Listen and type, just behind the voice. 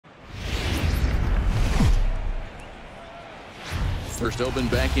First opened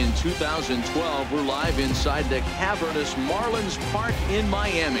back in 2012. We're live inside the cavernous Marlins Park in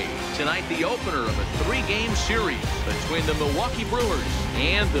Miami. Tonight, the opener of a 3-game series between the Milwaukee Brewers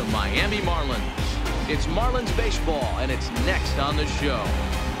and the Miami Marlins. It's Marlins baseball, and it's next on the show.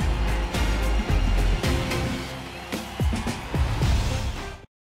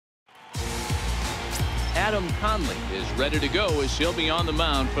 Adam Conley is ready to go as he'll be on the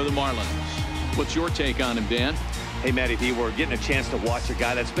mound for the Marlins. What's your take on him, Dan? Hey, Matty D, we're getting a chance to watch a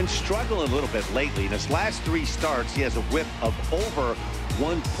guy that's been struggling a little bit lately. In his last 3 starts, he has a whip of over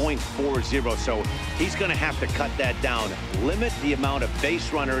 1.40, so he's going to have to cut that down. Limit the amount of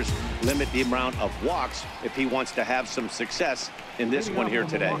base runners, limit the amount of walks if he wants to have some success in this one here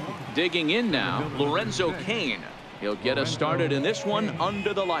today. Digging in now, Lorenzo Cain. He'll get us started in this one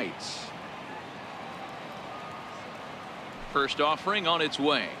under the lights. First offering on its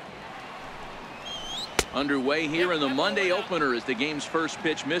way. Underway here in the Monday opener as the game's first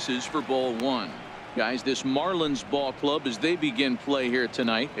pitch misses for ball 1. Guys, this Marlins ball club, as they begin play here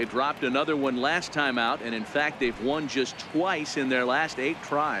tonight, they dropped another one last time out, and in fact they've won just twice in their last 8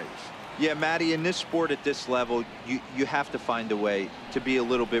 tries. Yeah, Matty, in this sport at this level, you have to find a way to be a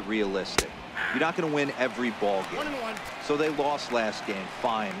little bit realistic. You're not going to win every ball game. So they lost last game.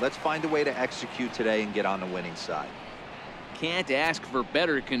 Fine. Let's find a way to execute today and get on the winning side. Can't ask for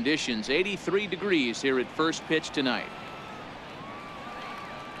better conditions. 83 degrees here at first pitch tonight.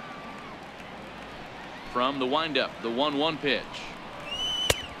 From the windup, the 1-1 pitch.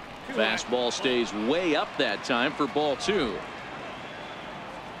 Fastball stays way up that time for ball 2.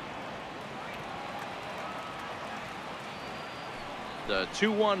 The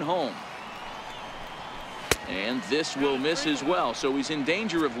 2-1 home. And this will miss as well, so he's in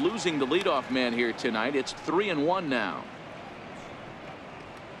danger of losing the leadoff man here tonight. It's 3-1 now.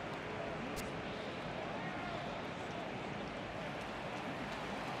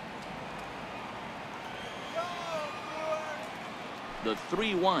 The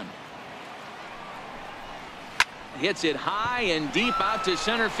 3-1. Hits it high and deep out to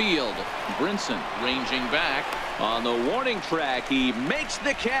center field. Brinson ranging back on the warning track. He makes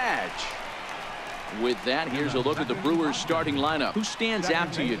the catch. With that, here's a look at the Brewers starting lineup. Who stands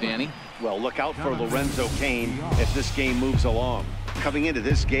out to you, Danny? Well, look out for Lorenzo Cain if this game moves along. Coming into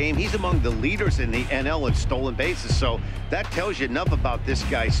this game, he's among the leaders in the NL in stolen bases, so that tells you enough about this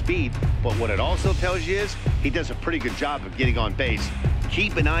guy's speed. But what it also tells you is he does a pretty good job of getting on base.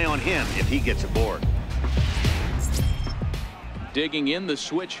 Keep an eye on him if he gets aboard. Digging in, the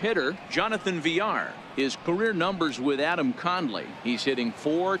switch hitter, Jonathan Villar. His career numbers with Adam Conley. He's hitting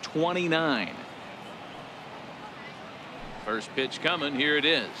 .429. First pitch coming. Here it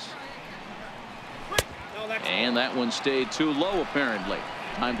is. And that one stayed too low, apparently.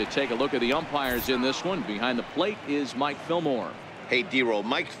 Time to take a look at the umpires in this one. Behind the plate is Mike Fillmore. Hey, D-Roll,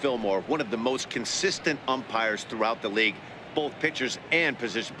 Mike Fillmore, one of the most consistent umpires throughout the league. Both pitchers and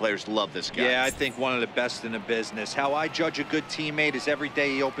position players love this guy. Yeah, I think one of the best in the business. How I judge a good teammate is every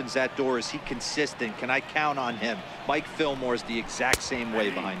day he opens that door. Is he consistent? Can I count on him? Mike Fillmore is the exact same way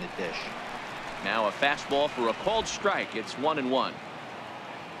behind the dish. Now a fastball for a called strike. It's 1-1.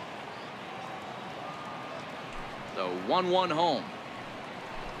 The 1-1 home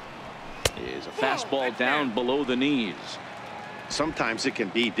is a fastball down below the knees. Sometimes it can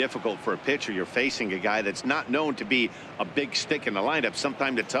be difficult for a pitcher. You're facing a guy that's not known to be a big stick in the lineup.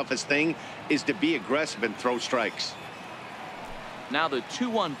 Sometimes the toughest thing is to be aggressive and throw strikes. Now the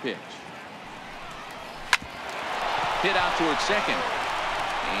 2-1 pitch. Hit out towards second.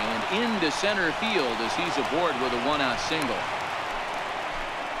 And into center field as he's aboard with a 1-out single.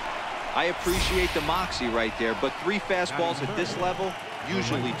 I appreciate the moxie right there, but 3 fastballs at this level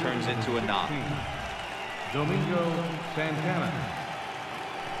usually turns into a knock. Domingo Santana.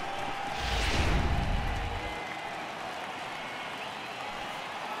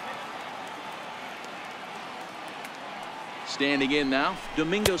 Standing in now,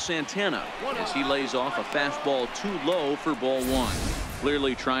 Domingo Santana, as he lays off a fastball too low for ball 1.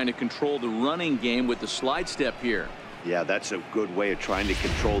 Clearly trying to control the running game with the slide step here. Yeah, that's a good way of trying to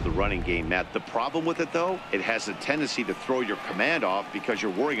control the running game, Matt. The problem with it, though, it has a tendency to throw your command off because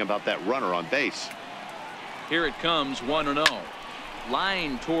you're worrying about that runner on base. Here it comes, 1-0.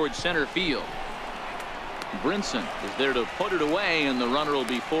 Line towards center field. Brinson is there to put it away, and the runner will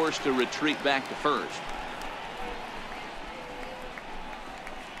be forced to retreat back to first.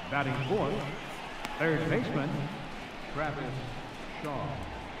 Batting fourth, third baseman, Travis Shaw.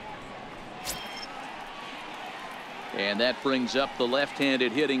 And that brings up the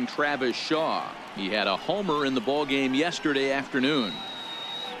left-handed hitting Travis Shaw. He had a homer in the ballgame yesterday afternoon.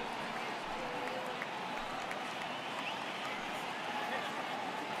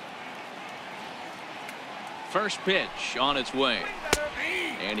 First pitch on its way.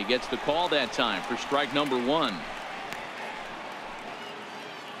 And he gets the call that time for strike number 1.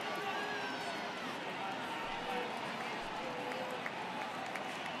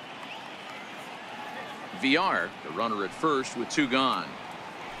 VR, the runner at first with 2 gone.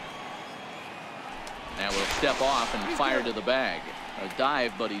 Now will step off and fire to the bag. A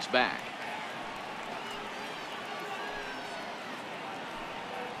dive, but he's back.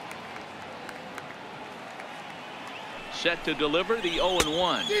 Set to deliver the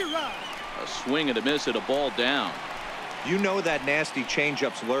 0-1. A swing and a miss at a ball down. You know that nasty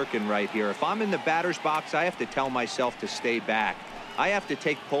changeup's lurking right here. If I'm in the batter's box, I have to tell myself to stay back. I have to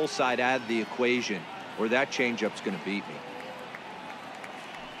take pull side out of the equation, or that changeup's going to beat me.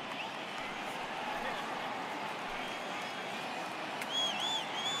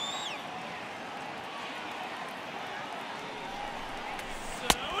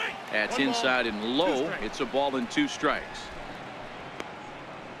 That's inside and low. It's a ball and 2 strikes.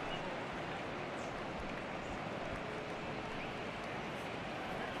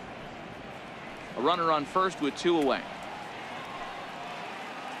 A runner on first with 2 away.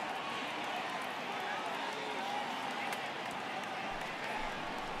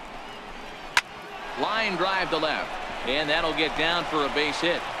 Line drive to left, and that'll get down for a base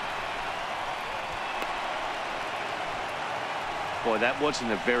hit. Boy, that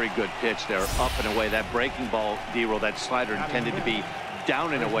wasn't a very good pitch there, up and away. That breaking ball, D-roll, that slider intended to be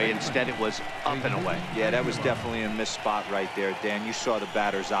down and away. Instead, it was up and away. Yeah, that was definitely a missed spot right there, Dan. You saw the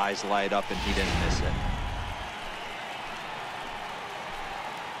batter's eyes light up, and he didn't miss it.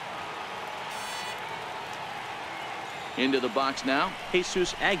 Into the box now,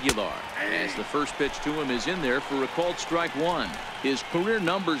 Jesus Aguilar, as the first pitch to him is in there for a called strike 1. His career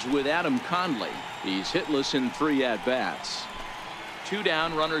numbers with Adam Conley. He's hitless in 3 at-bats. 2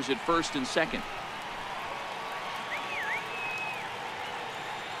 down, runners at first and second.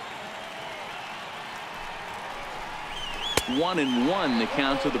 One and 1 the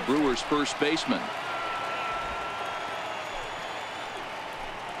count to the Brewers' first baseman.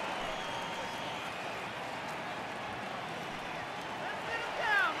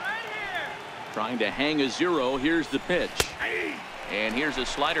 Trying to hang a 0. Here's the pitch. And here's a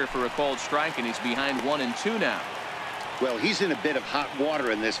slider for a called strike, and he's behind 1-2 now. Well, he's in a bit of hot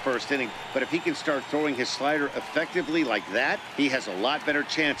water in this first inning, but if he can start throwing his slider effectively like that, he has a lot better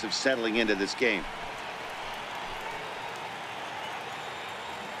chance of settling into this game.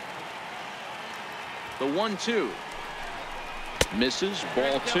 The 1-2. Misses,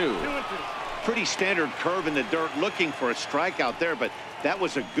 ball 2. Pretty standard curve in the dirt, looking for a strikeout there, but that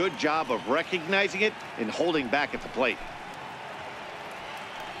was a good job of recognizing it and holding back at the plate.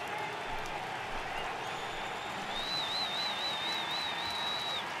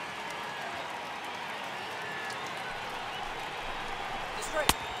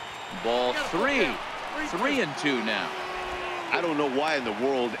 Ball 3. 3-2 now. I don't know why in the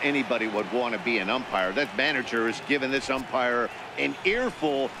world anybody would want to be an umpire. That manager has given this umpire an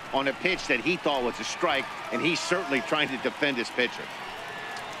earful on a pitch that he thought was a strike, and he's certainly trying to defend his pitcher.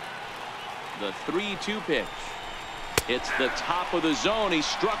 The 3-2 pitch. It's the top of the zone. He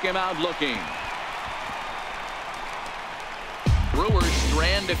struck him out looking. Brewers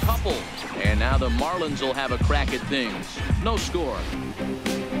strand a couple, and now the Marlins will have a crack at things. No score.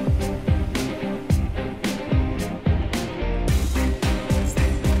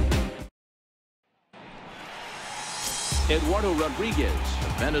 Eduardo Rodriguez,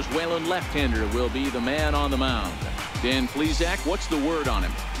 a Venezuelan left-hander, will be the man on the mound. Dan Plesac, what's the word on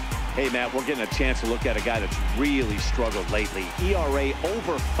him? Hey, Matt, we're getting a chance to look at a guy that's really struggled lately. ERA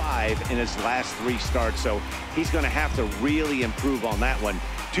over 5 in his last 3 starts, so he's going to have to really improve on that one.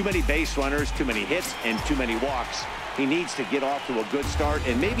 Too many base runners, too many hits, and too many walks. He needs to get off to a good start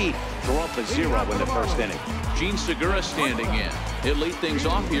and maybe throw up a 0 in the first inning. Gene Segura standing in. He'll lead things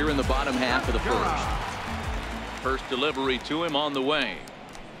off here in the bottom half of the first. First delivery to him on the way.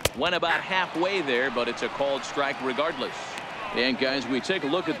 Went about halfway there, but it's a called strike regardless. And guys, we take a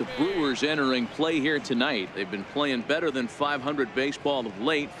look at the Brewers entering play here tonight. They've been playing better than .500 baseball of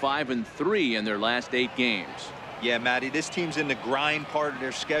late, 5-3 in their last 8 games. Yeah, Matty, this team's in the grind part of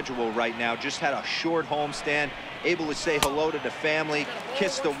their schedule right now. Just had a short homestand, able to say hello to the family,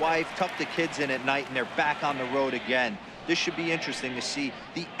 kiss the wife, tuck the kids in at night, and they're back on the road again. This should be interesting to see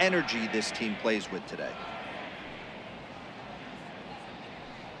the energy this team plays with today.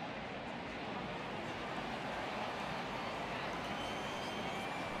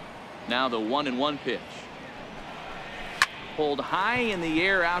 Now the 1-1 pitch. Pulled high in the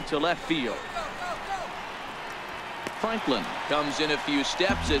air out to left field. Franklin comes in a few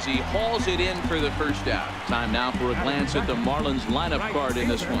steps as he hauls it in for the first out. Time now for a glance at the Marlins lineup card in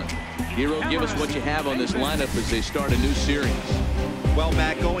this one. Hero, give us what you have on this lineup as they start a new series. Well,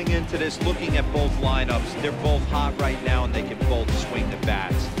 Matt, going into this, looking at both lineups, they're both hot right now and they can both swing the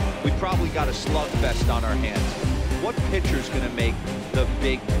bats. We probably got a slugfest on our hands. What pitcher's going to make the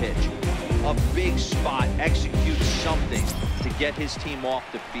big pitch? A big spot, execute something to get his team off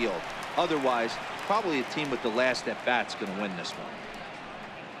the field. Otherwise, probably a team with the last at bat's going to win this one.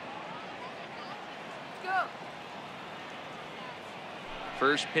 Go.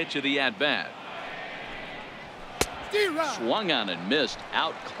 First pitch of the at bat. Swung on and missed,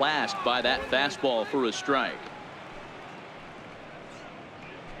 outclassed by that fastball for a strike.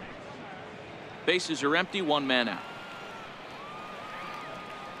 Bases are empty, one man out.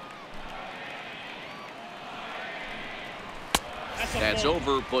 That's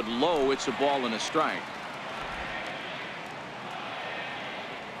over, but low. It's a ball and a strike.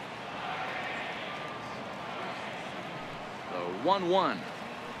 The 1-1.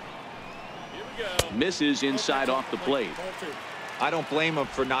 Misses inside off the plate. I don't blame him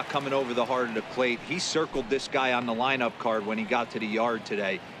for not coming over the heart of the plate. He circled this guy on the lineup card when he got to the yard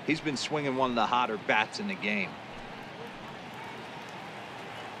today. He's been swinging one of the hotter bats in the game.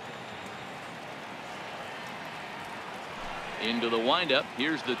 Into the windup.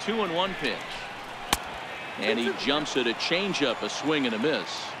 Here's the 2-1 pitch. And he jumps at a changeup, a swing and a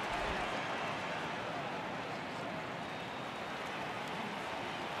miss.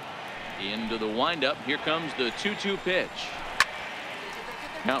 Into the windup. Here comes the 2-2 pitch.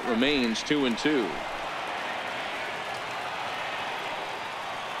 Count remains 2-2.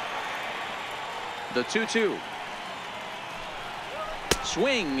 The 2-2.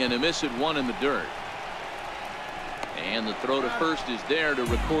 Swing and a miss at one in the dirt. And the throw to first is there to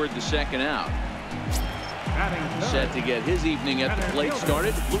record the second out. Set to get his evening at the plate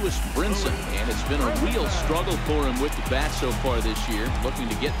started, Lewis Brinson. And it's been a real struggle for him with the bat so far this year, looking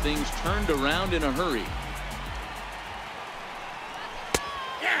to get things turned around in a hurry.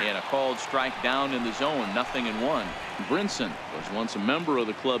 And a called strike down in the zone, 0-1. Brinson was once a member of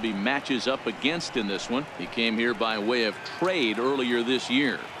the club he matches up against in this one. He came here by way of trade earlier this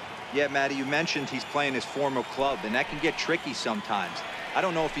year. Yeah, Matty, you mentioned he's playing his former club, and that can get tricky sometimes. I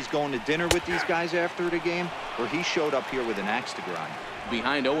don't know if he's going to dinner with these guys after the game, or he showed up here with an axe to grind.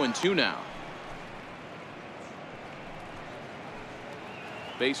 Behind 0-2 now.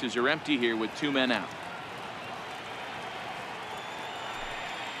 Bases are empty here with two men out.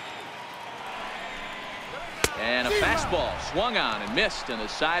 And a fastball swung on and missed, and the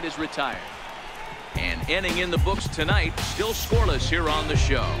side is retired. And inning in the books tonight, still scoreless here on the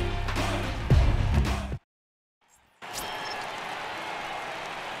show.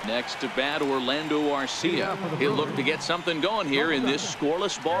 Next to bat, Orlando Arcia. He'll look to get something going here in this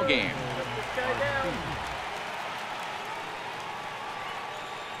scoreless ball game.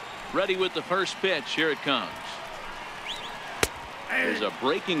 Ready with the first pitch. Here it comes. There's a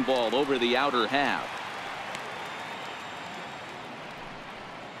breaking ball over the outer half.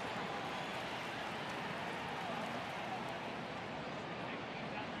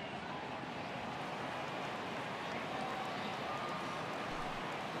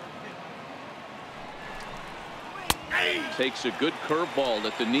 Takes a good curveball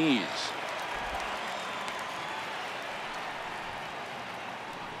at the knees.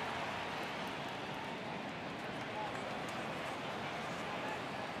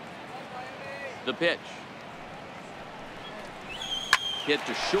 The pitch. Hit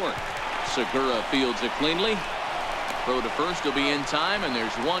to short. Segura fields it cleanly. Throw to first will be in time, and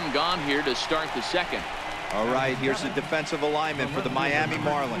there's one gone here to start the second. All right, here's the defensive alignment for the Miami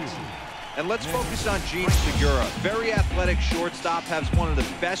Marlins. And let's focus on Gene Segura. Very athletic shortstop, has one of the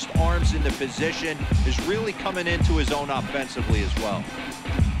best arms in the position, is really coming into his own offensively as well.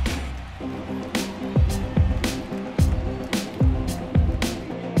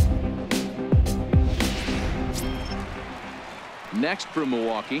 Next from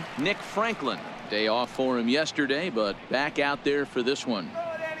Milwaukee, Nick Franklin. Day off for him yesterday, but back out there for this one.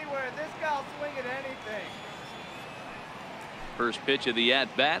 First pitch of the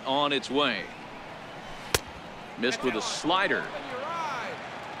at-bat on its way. Missed with a slider.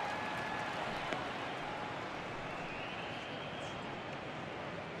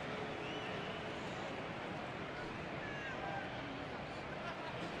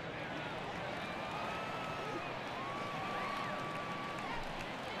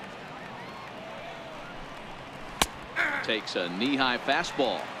 Takes a knee-high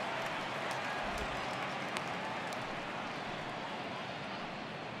fastball.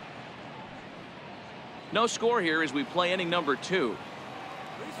 No score here as we play inning number 2.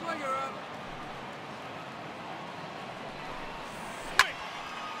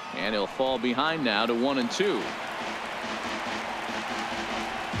 And he'll fall behind now to 1-2.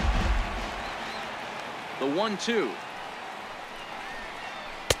 The 1-2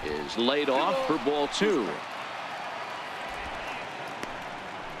 is laid off for ball 2.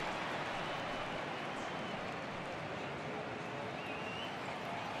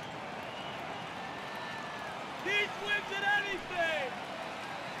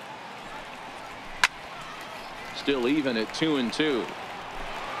 Still even at 2-2.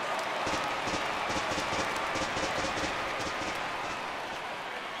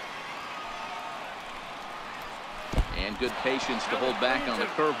 And good patience to hold back on the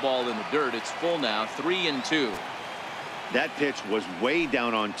curveball in the dirt. It's full now, 3-2. That pitch was way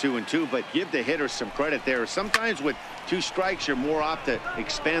down on 2-2, but give the hitter some credit there. Sometimes with 2 strikes, you're more apt to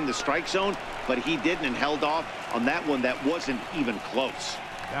expand the strike zone, but he didn't and held off on that one that wasn't even close.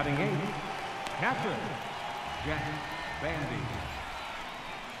 Batting 8, catcher, Jack Bandy.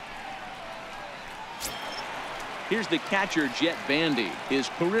 Here's the catcher, Jet Bandy. His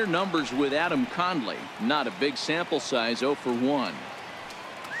career numbers with Adam Conley. Not a big sample size, 0 for 1.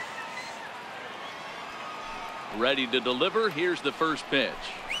 Ready to deliver. Here's the first pitch.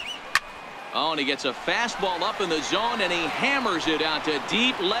 Oh, and he gets a fastball up in the zone, and he hammers it out to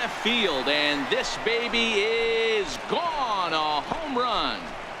deep left field. And this baby is gone. A home run.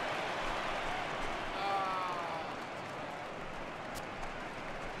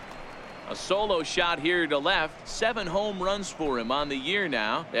 A solo shot here to left. 7 home runs for him on the year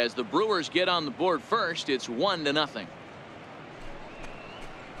now. As the Brewers get on the board first, it's 1-0.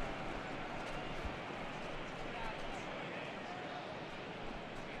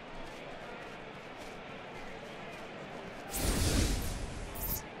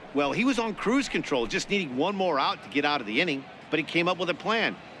 Well, he was on cruise control, just needing one more out to get out of the inning, but he came up with a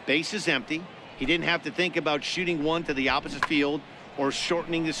plan. Base is empty. He didn't have to think about shooting one to the opposite field or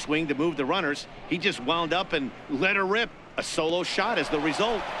shortening the swing to move the runners. He just wound up and let her rip. A solo shot as the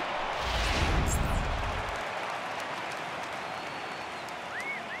result.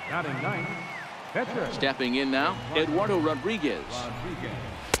 Batting 9, catcher. Stepping in now, Eduardo Rodriguez.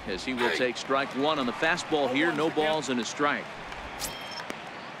 As he will take strike 1 on the fastball here. No balls and a strike.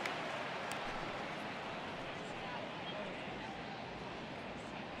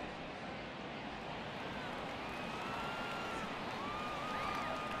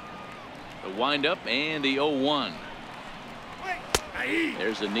 The windup and the 0-1.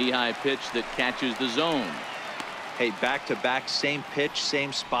 There's a knee-high pitch that catches the zone. Hey, back-to-back, same pitch,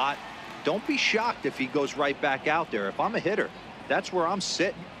 same spot. Don't be shocked if he goes right back out there. If I'm a hitter, that's where I'm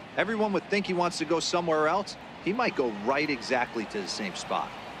sitting. Everyone would think he wants to go somewhere else. He might go right exactly to the same spot.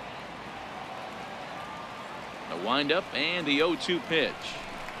 The windup and the 0-2 pitch.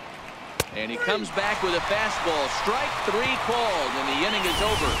 And he comes back with a fastball. Strike 3 called, and the inning is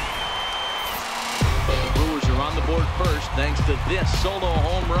over. But the Brewers are on the board first thanks to this solo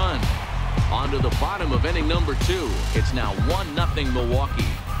home run. On to the bottom of inning number 2. It's now 1-0 Milwaukee.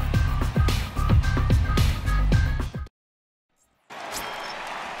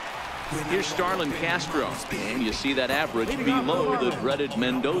 Here's Starlin Castro, and you see that average below the dreaded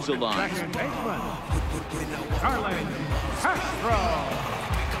Mendoza line. Second baseman, Starlin Castro.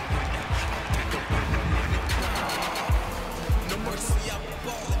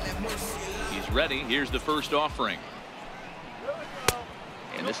 Ready. Here's the first offering.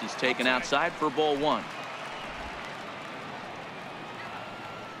 And this is taken outside for ball 1.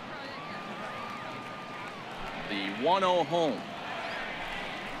 The 1-0 home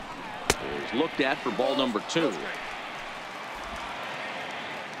is looked at for ball number 2.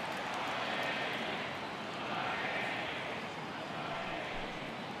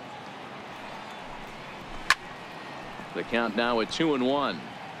 The count now at 2-1.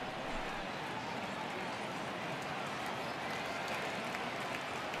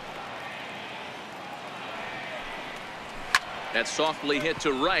 That's softly hit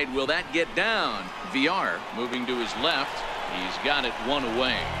to right. Will that get down? VR moving to his left. He's got it 1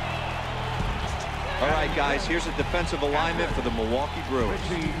 away. All right, guys, here's a defensive alignment for the Milwaukee Brewers.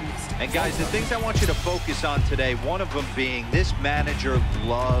 And, guys, the things I want you to focus on today, one of them being this manager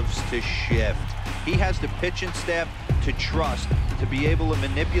loves to shift. He has the pitching staff to trust to be able to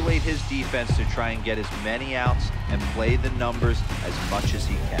manipulate his defense to try and get as many outs and play the numbers as much as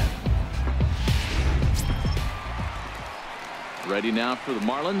he can. Ready now for the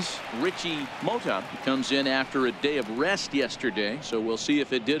Marlins. Richie Mota comes in after a day of rest yesterday, so we'll see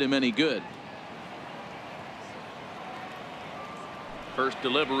if it did him any good. First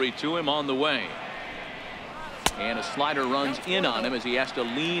delivery to him on the way. And a slider runs in on him as he has to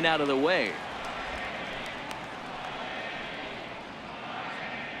lean out of the way.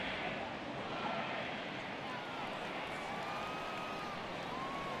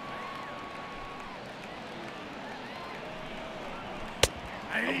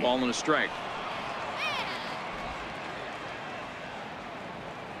 A ball and a strike.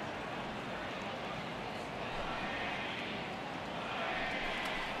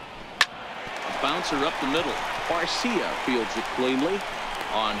 A bouncer up the middle. Garcia fields it cleanly.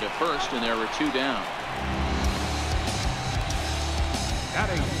 On to first, and there are 2 down.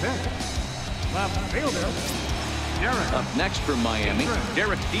 Batting 6th, left fielder, Derek. Up next from Miami,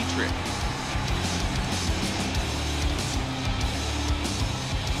 Derek Dietrich.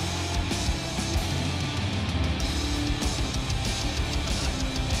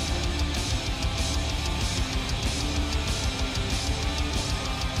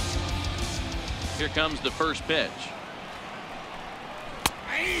 Here comes the first pitch.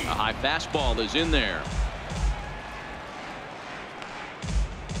 A high fastball is in there.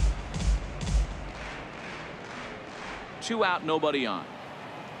 Two out, nobody on.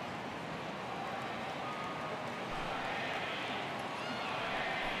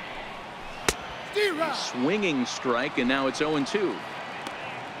 A swinging strike, and now it's 0-2.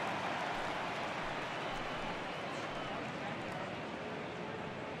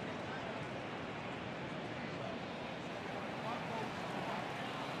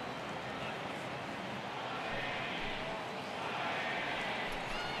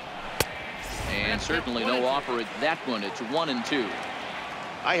 Certainly no offer at that one. It's 1-2.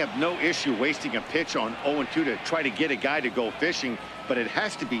 I have no issue wasting a pitch on 0-2 to try to get a guy to go fishing, but it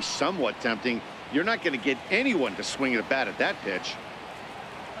has to be somewhat tempting. You're not going to get anyone to swing a bat at that pitch.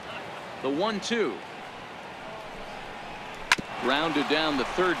 The 1-2. Grounded down the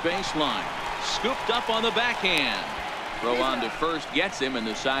third baseline. Scooped up on the backhand. Throw on to first gets him, and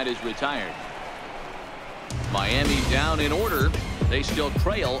the side is retired. Miami down in order. They still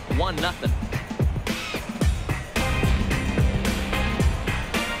trail 1-0.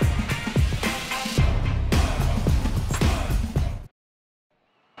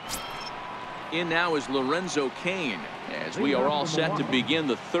 In now is Lorenzo Cain as we are all set to begin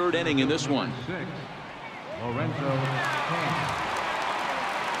the 3rd inning in this one. Lorenzo Cain.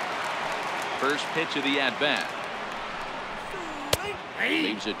 First pitch of the at-bat.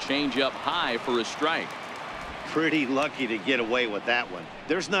 Leaves a changeup high for a strike. Pretty lucky to get away with that one.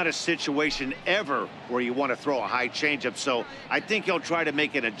 There's not a situation ever where you want to throw a high changeup, so I think he'll try to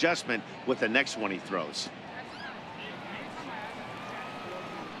make an adjustment with the next one he throws.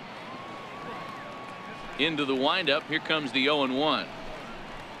 Into the windup. Here comes the 0-1.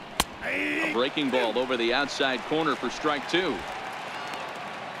 A breaking ball over the outside corner for strike 2.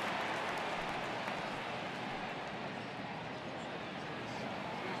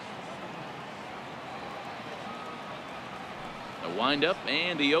 The windup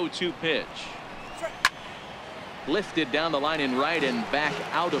and the 0-2 pitch. Lifted down the line in right and back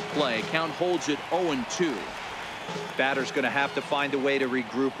out of play. Count holds it 0-2. Batter's going to have to find a way to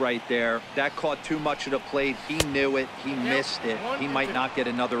regroup right there. That caught too much of the plate. He knew it. He missed it. He might not get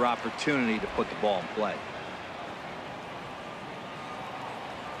another opportunity to put the ball in play.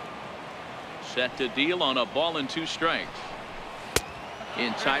 Set to deal on a ball and 2 strikes.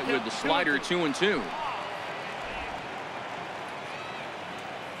 In tight with the slider, 2-2.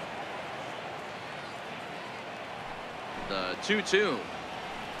 The 2-2.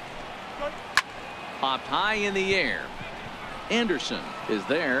 Popped high in the air. Anderson is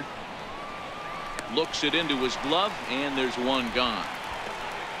there. Looks it into his glove, and there's one gone.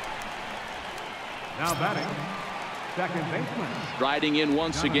 Now batting, second baseman. Striding in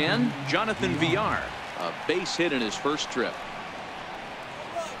once again, Jonathan Villar. A base hit in his first trip.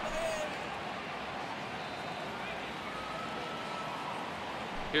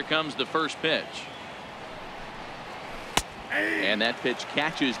 Here comes the first pitch. And that pitch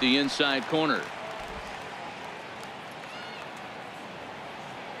catches the inside corner.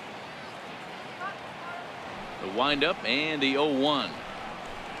 The windup and the 0-1.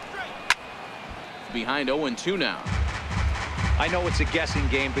 Behind 0-2 now. I know it's a guessing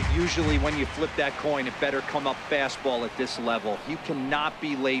game, but usually when you flip that coin, it better come up fastball at this level. You cannot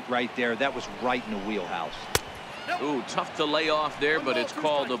be late right there. That was right in the wheelhouse. Ooh, tough to lay off there, but it's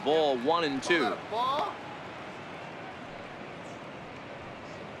called a ball. 1-2.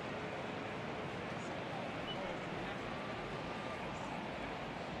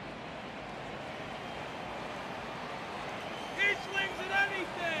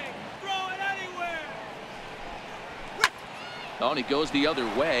 Oh, and he goes the other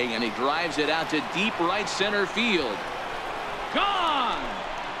way, and he drives it out to deep right center field. Gone!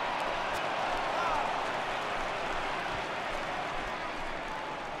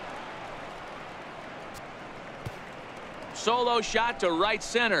 Solo shot to right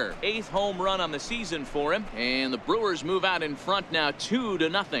center. 8th home run on the season for him. And the Brewers move out in front now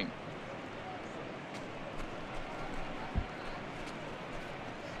 2-0.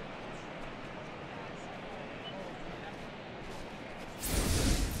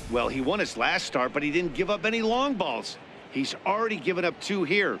 Well, he won his last start, but he didn't give up any long balls. He's already given up 2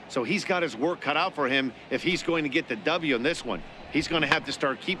 here, so he's got his work cut out for him if he's going to get the W in this one. He's going to have to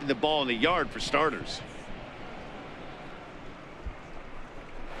start keeping the ball in the yard for starters.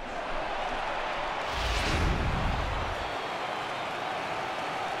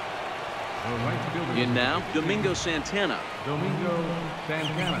 In now, Domingo Santana.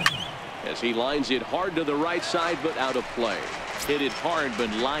 As he lines it hard to the right side, but out of play. Hit it hard, but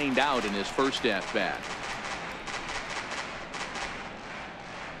lined out in his first at-bat.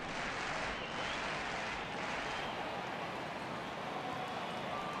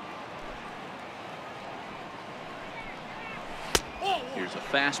 Here's a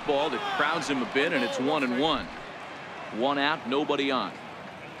fastball that crowds him a bit, and it's 1-1. 1 out, nobody on.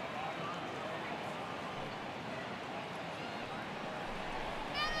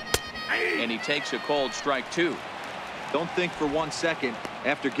 And he takes a called strike 2. Don't think for 1 second,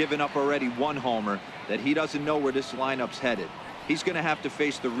 after giving up already 1 homer, that he doesn't know where this lineup's headed. He's going to have to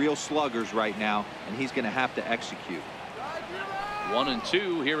face the real sluggers right now, and he's going to have to execute.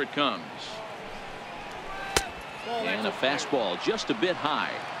 1-2, here it comes. And a fastball just a bit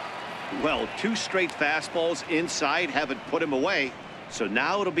high. Well, 2 straight fastballs inside haven't put him away, so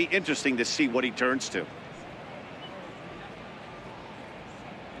now it'll be interesting to see what he turns to.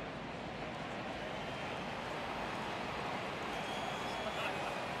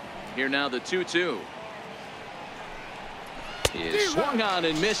 Here now the 2-2. Is swung on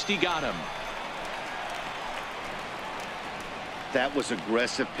and missed. He got him. That was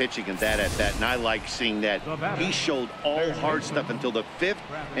aggressive pitching in that at-bat, and I like seeing that. He showed all hard stuff until the 5th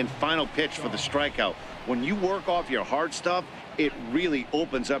and final pitch for the strikeout. When you work off your hard stuff, it really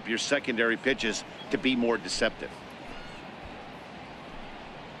opens up your secondary pitches to be more deceptive.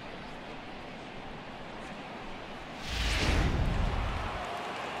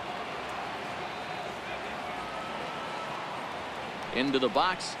 Into the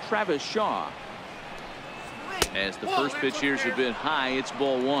box, Travis Shaw. As the first pitch here's a bit high, it's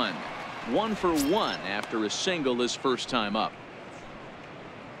ball 1. 1 for 1 after a single his first time up.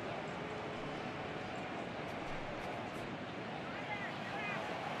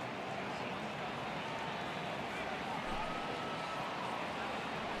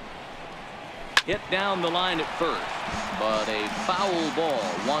 Hit down the line at first, but a foul ball.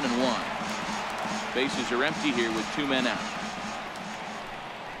 1-1. Bases are empty here with 2 men out.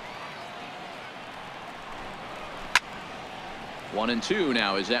 One and 2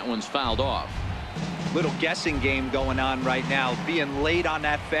 now as that one's fouled off. Little guessing game going on right now. Being late on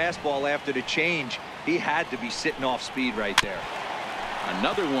that fastball after the change. He had to be sitting off speed right there.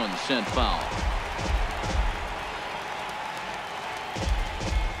 Another one sent foul.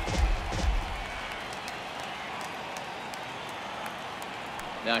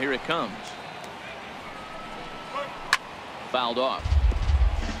 Now here it comes. Fouled off.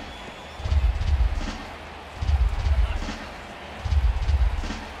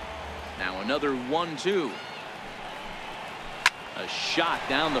 Now another 1-2. A shot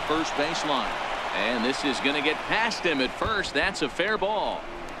down the first baseline. And this is going to get past him at first. That's a fair ball.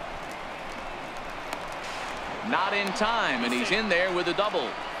 Not in time, and he's in there with a double.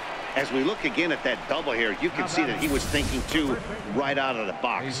 As we look again at that double here, you can see that he was thinking too right out of the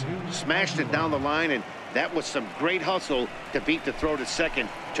box. Smashed it down the line, and that was some great hustle to beat the throw to second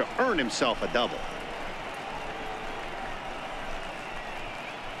to earn himself a double.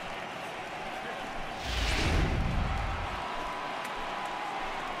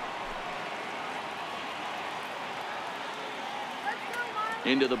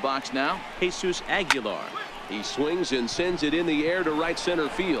 Into the box now, Jesus Aguilar. He swings and sends it in the air to right center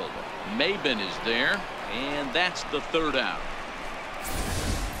field. Maben is there, and that's the 3rd out.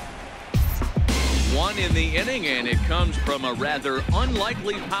 1 in the inning, and it comes from a rather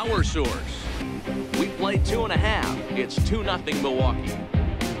unlikely power source. We played 2.5. It's 2-0 Milwaukee.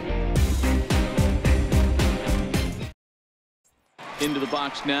 Into the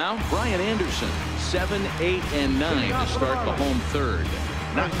box now, Brian Anderson. 7, 8, and 9 to start the home 3rd.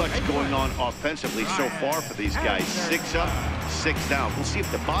 Not much going on offensively so far for these guys. 6 up, 6 down. We'll see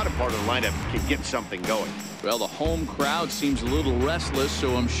if the bottom part of the lineup can get something going. Well, the home crowd seems a little restless,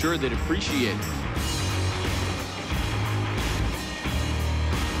 so I'm sure they'd appreciate it.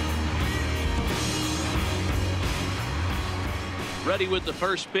 Ready with the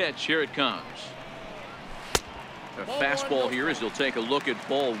first pitch. Here it comes. A fastball here as he'll take a look at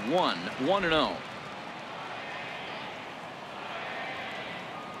ball 1. 1-0.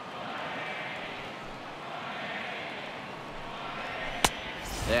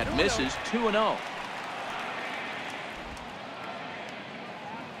 That misses. 2-0.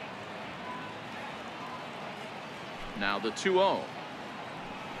 Now the 2-0.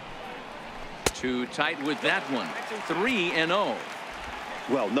 Too tight with that one. 3-0.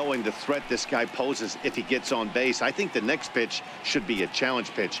 Well, knowing the threat this guy poses if he gets on base, I think the next pitch should be a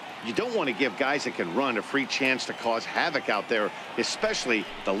challenge pitch. You don't want to give guys that can run a free chance to cause havoc out there, especially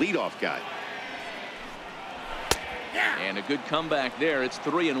the leadoff guy. And a good comeback there. It's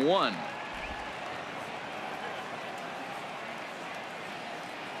 3-1.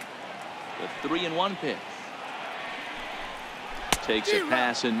 The 3-1 pitch. Takes a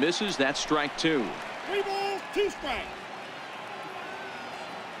pass and misses. That's strike 2. 3 balls, 2 strikes.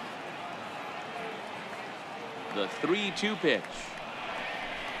 The 3-2 pitch.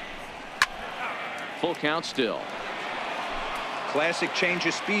 Full count still. Classic change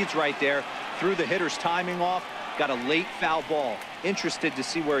of speeds right there. Threw the hitter's timing off. Got a late foul ball. Interested to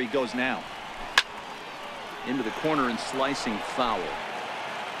see where he goes now. Into the corner and slicing foul.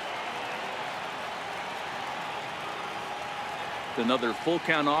 Another full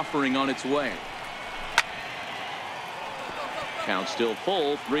count offering on its way. Count still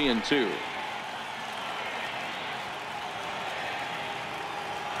full. 3-2.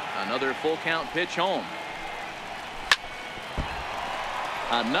 Another full count pitch home.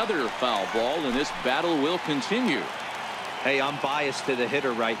 Another foul ball, and this battle will continue. Hey, I'm biased to the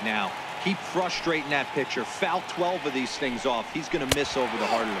hitter right now. Keep frustrating that pitcher. Foul 12 of these things off. He's going to miss over the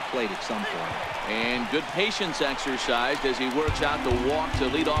heart of the plate at some point. And good patience exercised as he works out the walk to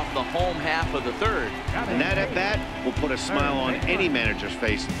lead off the home half of the third. And that at bat will put a smile on any manager's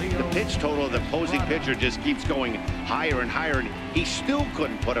face. The pitch total of the opposing pitcher just keeps going higher and higher, and he still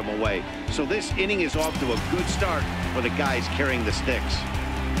couldn't put him away. So this inning is off to a good start for the guys carrying the sticks.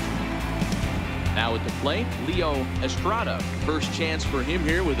 Now at the plate, Leo Estrada. First chance for him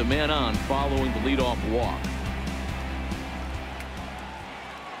here with a man on following the leadoff walk.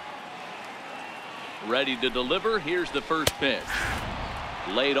 Ready to deliver. Here's the first pitch.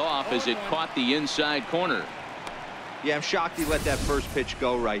 Laid off as it caught the inside corner. Yeah, I'm shocked he let that first pitch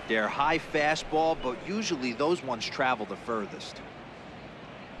go right there. High fastball, but usually those ones travel the furthest.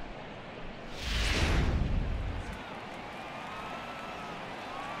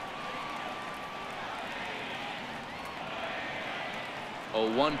 A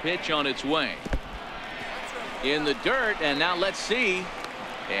 1 pitch on its way. In the dirt, and now let's see.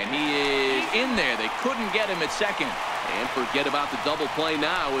 And he is in there. They couldn't get him at second. And forget about the double play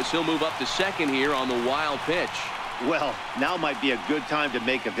now as he'll move up to second here on the wild pitch. Well, now might be a good time to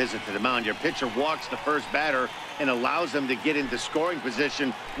make a visit to the mound. Your pitcher walks the first batter and allows them to get into scoring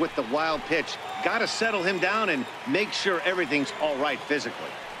position with the wild pitch. Got to settle him down and make sure everything's all right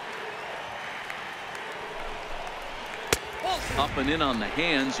physically. Up and in on the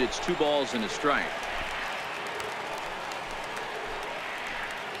hands. It's 2 balls and a strike.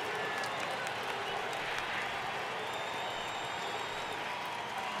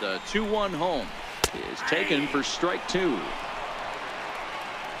 The 2-1 home is taken for strike 2.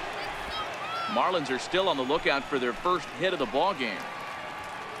 Marlins are still on the lookout for their first hit of the ball game.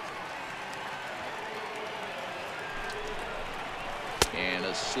 And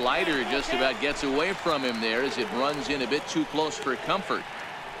a slider just about gets away from him there as it runs in a bit too close for comfort.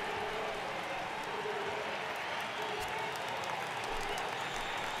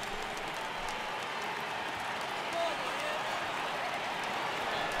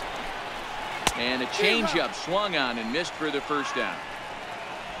 And a changeup swung on and missed for the first down.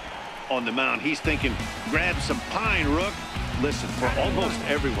 On the mound, he's thinking, grab some pine, Rook. Listen, for almost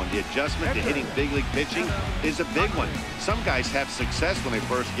everyone, the adjustment to hitting big league pitching is a big one. Some guys have success when they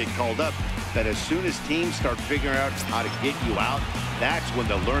first get called up, but as soon as teams start figuring out how to get you out, that's when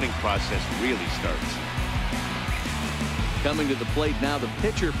the learning process really starts. Coming to the plate now, the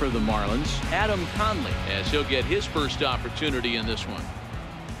pitcher for the Marlins, Adam Conley, as he'll get his first opportunity in this one.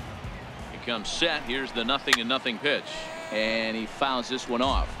 He comes set. Here's the 0-0 pitch, and he fouls this one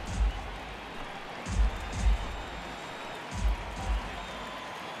off.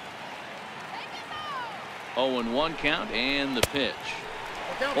 0-1 count, and the pitch.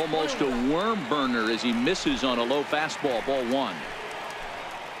 Almost a worm burner as he misses on a low fastball. Ball one.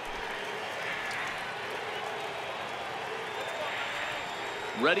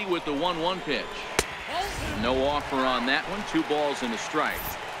 Ready with the 1-1 pitch. No offer on that one. 2 balls and a strike.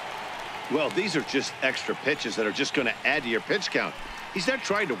 Well, these are just extra pitches that are just going to add to your pitch count. He's not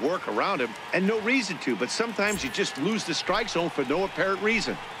trying to work around him, and no reason to, but sometimes you just lose the strike zone for no apparent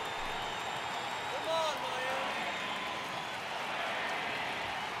reason.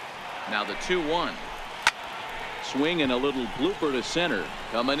 Now the 2-1. Swing and a little blooper to center.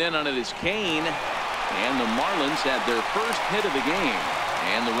 Coming in on it is Kane. And the Marlins had their first hit of the game.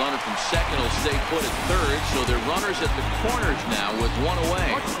 And the runner from second will stay put at third. So they're runners at the corners now with 1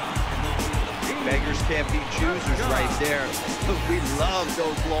 away. Beggars can't be choosers right there. We love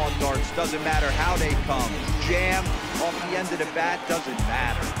those lawn darts. Doesn't matter how they come. Jam off the end of the bat, doesn't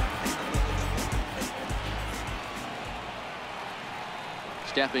matter.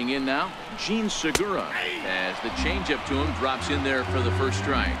 Stepping in now, Gene Segura, as the changeup to him drops in there for the first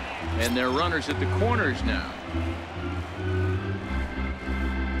strike. And they're runners at the corners now.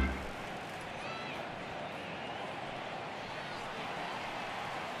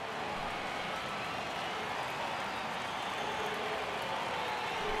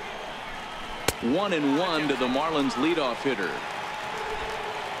 One and one to the Marlins leadoff hitter.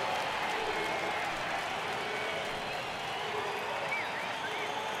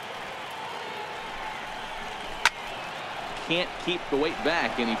 Can't keep the weight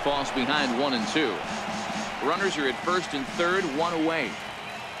back, and he falls behind 1 and 2. Runners are at first and third, 1 away.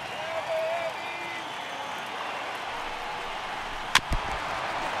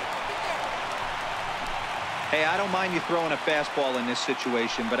 Hey, I don't mind you throwing a fastball in this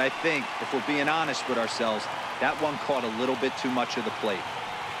situation, but I think if we're being honest with ourselves, that one caught a little bit too much of the plate.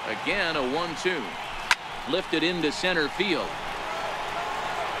 Again, a 1-2. Lifted into center field.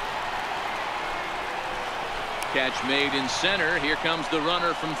 Catch made in center. Here comes the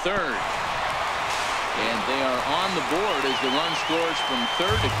runner from third. And they are on the board as the run scores from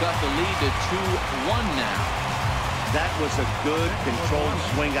third to cut the lead to 2-1 now. That was a good controlled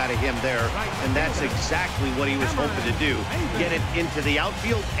swing out of him there, and that's exactly what he was hoping to do. Get it into the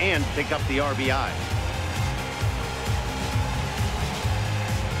outfield and pick up the RBI.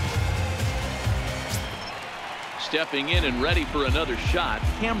 Stepping in and ready for another shot,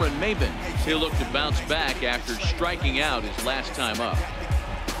 Cameron Maben. He'll look to bounce back after striking out his last time up.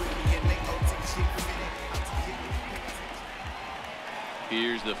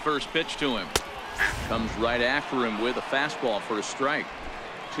 Here's the first pitch to him. Comes right after him with a fastball for a strike.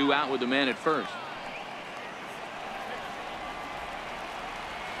 2 out with the man at first.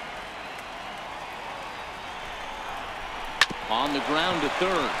 On the ground to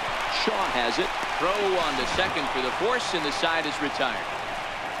third. Shaw has it. Throw on to second for the force, and the side is retired.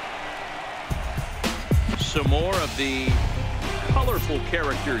 Some more of the colorful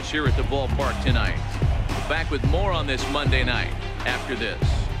characters here at the ballpark tonight. Back with more on this Monday night after this.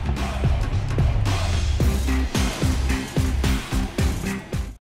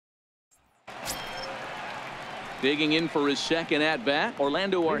 Digging in for his second at-bat,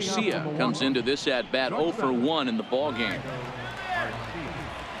 Orlando Arcia comes into this at-bat 0 for 1 in the ballgame.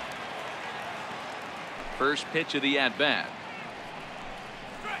 First pitch of the at-bat.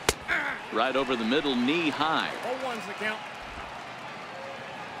 Right over the middle, knee high. 0-1's the count.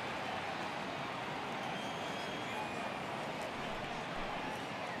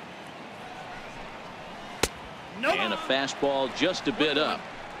 And a fastball just a bit up.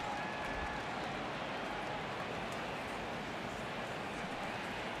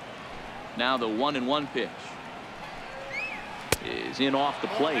 Now the 1-1 pitch is in off the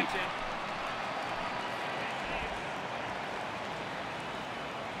plate.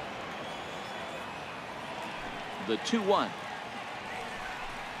 The 2-1.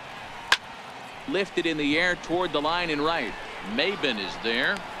 Lifted in the air toward the line and right. Maben is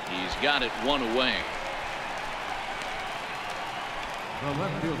there. He's got it 1 away.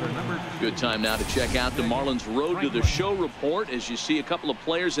 Good time now to check out the Marlins Road to the Show report as you see a couple of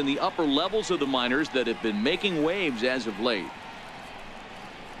players in the upper levels of the minors that have been making waves as of late.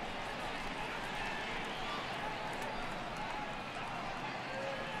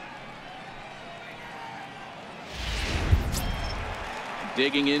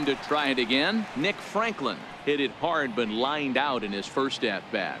 Digging in to try it again, Nick Franklin hit it hard but lined out in his first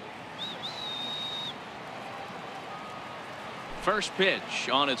at-bat. First pitch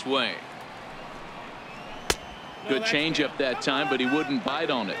on its way. Good changeup that time, but he wouldn't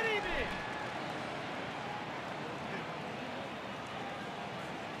bite on it.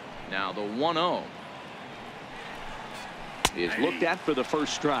 Now the 1-0. is looked at for the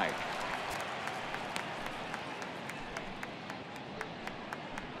first strike.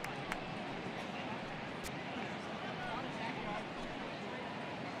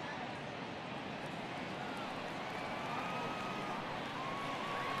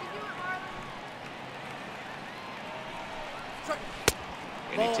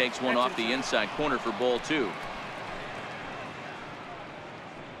 And he takes one off the inside corner for ball 2.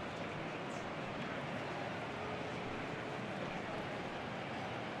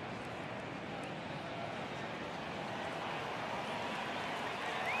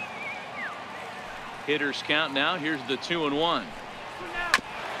 Hitters count now. Here's the 2-1.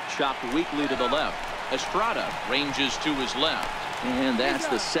 Chopped weakly to the left. Estrada ranges to his left. And that's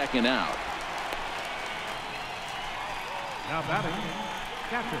the second out. Now batting,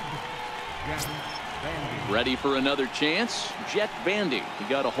 catcher, Jet Bandy. Ready for another chance. Jet Bandy. He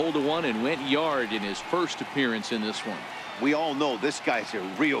got a hold of one and went yard in his first appearance in this one. We all know this guy's a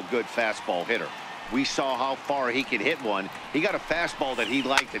real good fastball hitter. We saw how far he could hit one. He got a fastball that he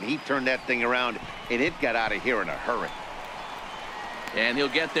liked, and he turned that thing around, and it got out of here in a hurry. And he'll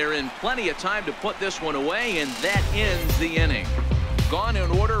get there in plenty of time to put this one away, and that ends the inning. Gone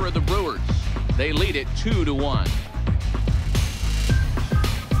in order are the Brewers. They lead it 2-1.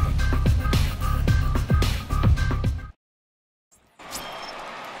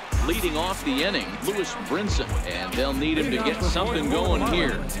 Leading off the inning, Lewis Brinson, and they'll need him to get something going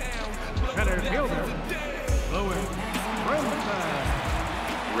here. Center fielder, Lewis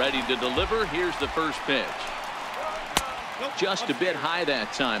Brinson. Ready to deliver. Here's the first pitch. Just a bit high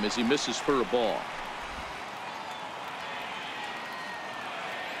that time as he misses for a ball.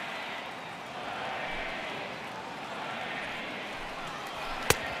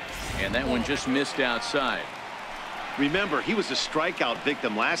 And that one just missed outside. Remember, he was a strikeout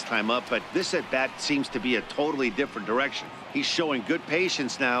victim last time up, but this at bat seems to be a totally different direction. He's showing good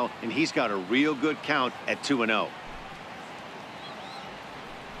patience now, and he's got a real good count at 2-0.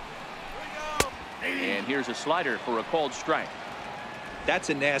 And here's a slider for a called strike. That's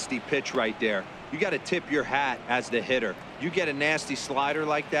a nasty pitch right there. You got to tip your hat as the hitter. You get a nasty slider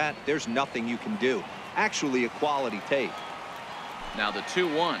like that, there's nothing you can do. Actually, a quality take. Now the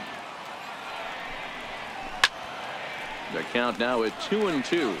 2-1. The count now at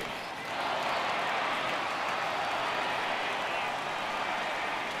 2-2.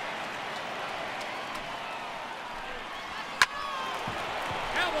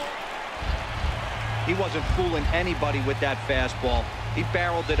 He wasn't fooling anybody with that fastball. He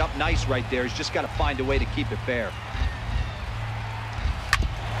barreled it up nice right there. He's just got to find a way to keep it fair.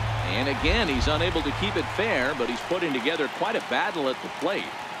 And again, he's unable to keep it fair, but he's putting together quite a battle at the plate.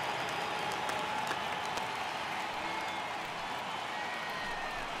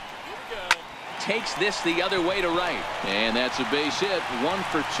 Takes this the other way to right. And that's a base hit. 1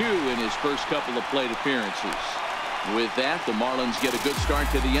 for 2 in his first couple of plate appearances. With that, the Marlins get a good start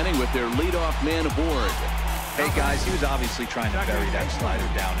to the inning with their leadoff man aboard. Hey, guys, he was obviously trying to bury that slider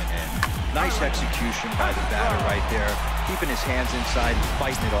down and in. Nice execution by the batter right there. Keeping his hands inside and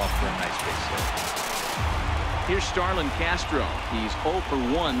fighting it off for a nice base hit. Here's Starlin Castro. He's 0 for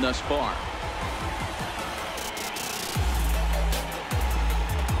 1 thus far.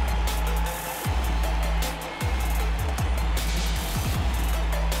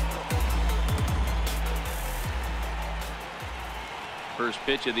 First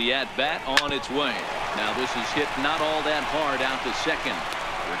pitch of the at-bat on its way. Now this is hit not all that hard out to second.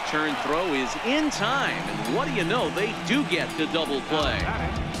 Return throw is in time, and what do you know, they do get the double play.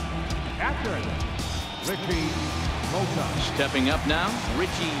 Catcher, Richie Mota. Stepping up now,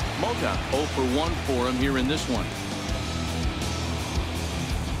 Richie Mota. 0 for 1 for him here in this one.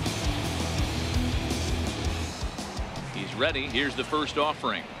 He's ready. Here's the first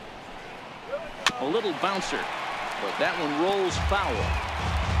offering. A little bouncer, but that one rolls foul.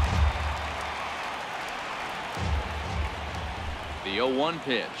 The 0-1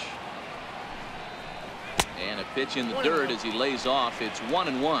 pitch. And a pitch in the dirt as he lays off. It's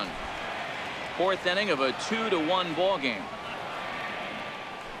 1-1. Fourth inning of a 2-1 ball game.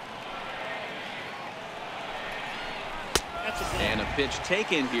 And a pitch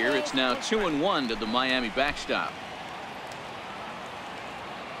taken here. It's now 2-1 to the Miami backstop.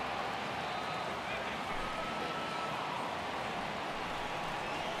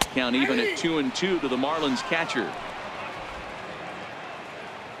 Count even at 2-2 to the Marlins catcher.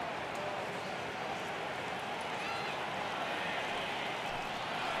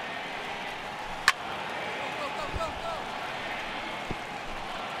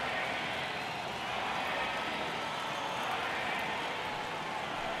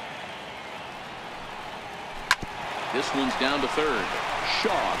 This one's down to third.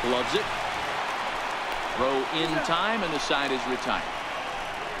 Shaw gloves it. Throw in time, and the side is retired.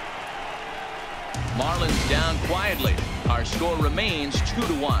 Marlins down quietly. Our score remains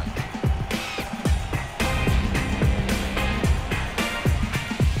 2-1.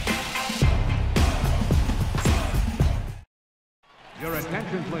 Your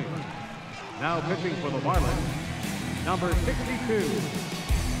attention, please. Now pitching for the Marlins, number 62,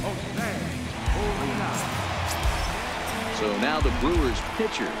 Jose Molina. So now the Brewers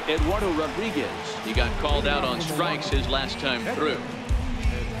pitcher, Eduardo Rodriguez. He got called out on strikes his last time through.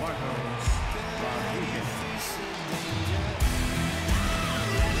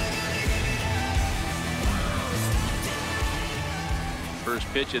 First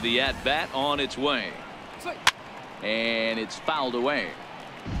pitch of the at-bat on its way. And it's fouled away.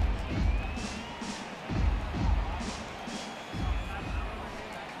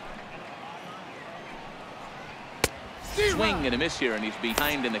 Swing and a miss here, and he's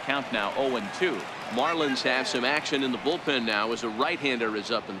behind in the count now, 0-2. Marlins have some action in the bullpen now as a right-hander is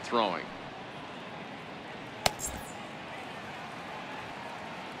up and throwing.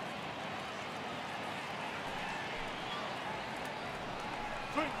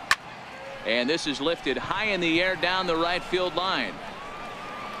 And this is lifted high in the air down the right field line.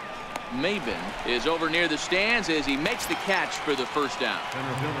 Maben is over near the stands as he makes the catch for the first down.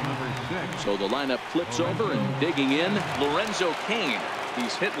 So the lineup flips over, and digging in, Lorenzo Cain.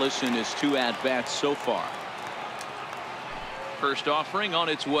 He's hitless in his 2 at-bats so far. First offering on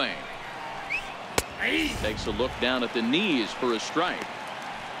its way. Takes a look down at the knees for a strike.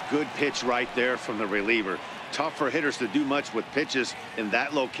 Good pitch right there from the reliever. Tough for hitters to do much with pitches in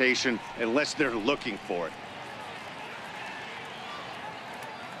that location unless they're looking for it.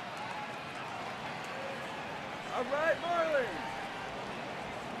 All right, Marlins.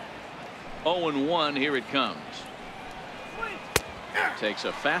 0-1, here it comes. Takes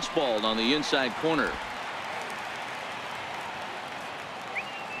a fastball on the inside corner.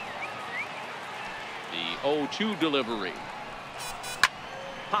 The 0-2 delivery.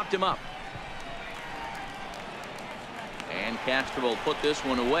 Popped him up. And Castro will put this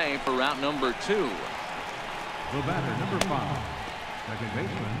one away for route number 2. The batter, number 5, second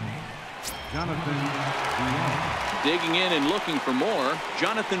baseman, Jonathan Villar. Digging in and looking for more,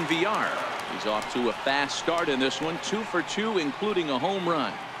 Jonathan Villar. He's off to a fast start in this one, 2 for 2, including a home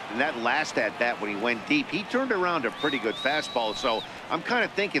run. And that last at-bat when he went deep, he turned around a pretty good fastball. So I'm kind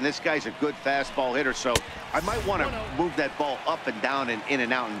of thinking this guy's a good fastball hitter. So I might want to move that ball up and down and in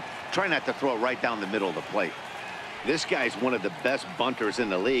and out and try not to throw it right down the middle of the plate. This guy's one of the best bunters in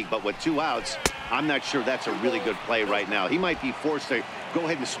the league, but with 2 outs, I'm not sure that's a really good play right now. He might be forced to go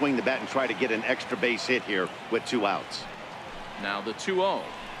ahead and swing the bat and try to get an extra base hit here with 2 outs. Now the 2-0.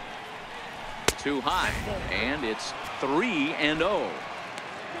 Too high, and it's 3-0.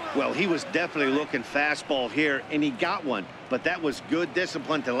 Well, he was definitely looking fastball here, and he got one, but that was good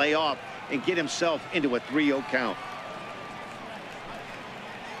discipline to lay off and get himself into a 3-0 count.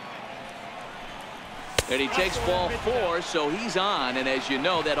 And he takes ball 4, so he's on, and as you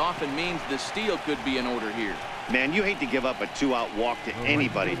know, that often means the steal could be in order here. Man, you hate to give up a 2-out walk to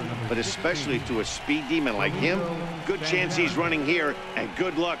anybody, but especially to a speed demon like him. Good chance he's running here, and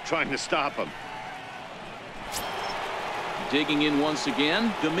good luck trying to stop him. Digging in once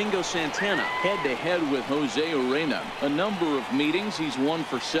again, Domingo Santana head-to-head with Jose Urena. A number of meetings, he's 1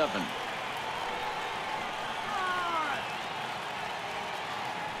 for 7.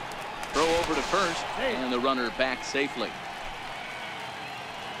 Throw over to first, and the runner back safely.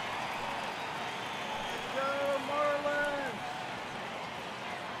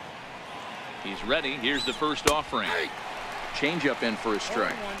 He's ready. Here's the first offering. Changeup in for a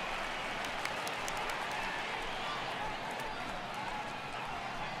strike.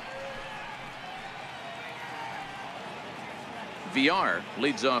 Villar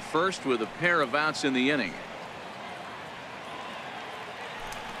leads off first with a pair of outs in the inning.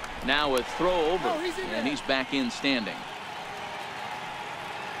 Now a throw over, and he's back in standing.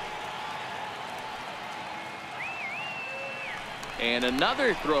 And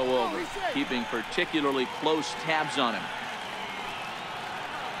another throw over, keeping particularly close tabs on him.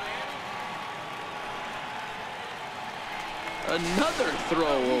 Another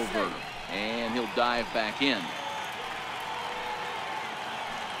throw over, and he'll dive back in.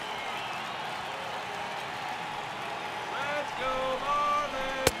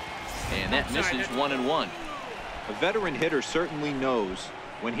 And that misses 1-1. A veteran hitter certainly knows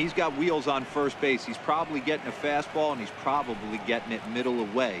when he's got wheels on first base, he's probably getting a fastball and he's probably getting it middle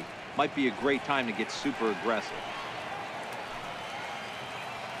away. Might be a great time to get super aggressive.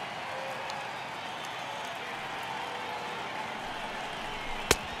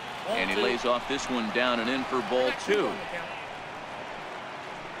 And he lays off this one down and in for ball 2.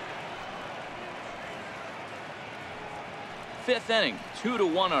 Fifth inning,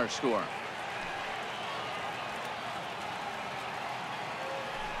 2-1 our score.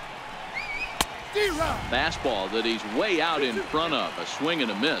 Fastball that he's way out in front of. A swing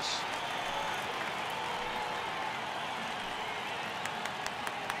and a miss.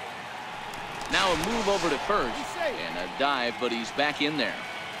 Now a move over to first and a dive, but he's back in there.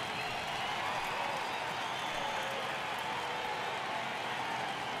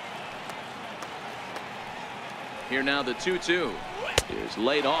 Here now the 2-2 is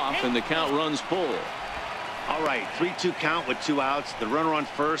laid off and the count runs full. All right, 3-2 count with 2 outs. The runner on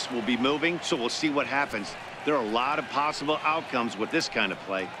first will be moving, so we'll see what happens. There are a lot of possible outcomes with this kind of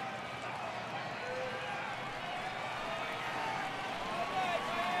play.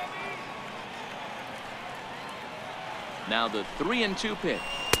 Now the 3-2 pitch,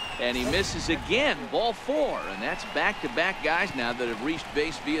 and he misses again. Ball 4, and that's back-to-back guys now that have reached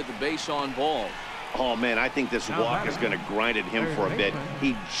base via the base on ball. Oh, man, I think this walk is going to grind at him for a bit.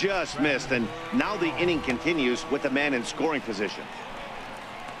 He just missed, and now the inning continues with the man in scoring position.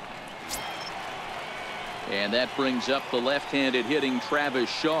 And that brings up the left-handed hitting Travis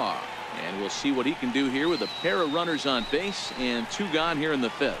Shaw. And we'll see what he can do here with a pair of runners on base and 2 gone here in the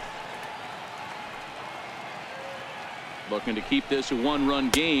 5th. Looking to keep this a 1-run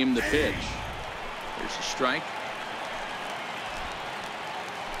game. The pitch. There's a strike.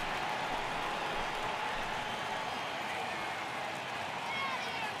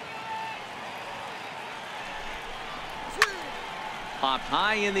 Popped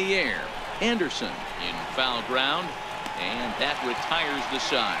high in the air. Anderson in foul ground, and that retires the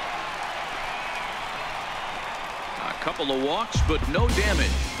side. A couple of walks, but no damage.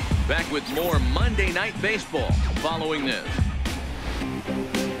 Back with more Monday Night Baseball following this.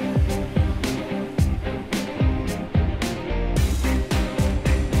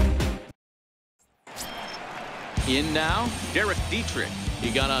 In now, Derek Dietrich.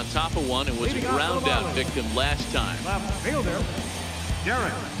 He got on top of one and was a ground out victim last time. Left fielder,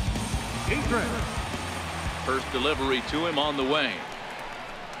 Derek Dietrich. First delivery to him on the way.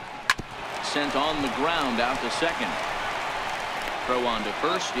 Sent on the ground out to second. Throw on to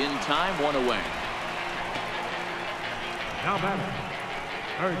first in time, 1 away. Now batter,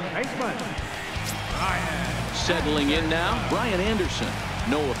 third baseman, Brian. Settling in now, Brian Anderson.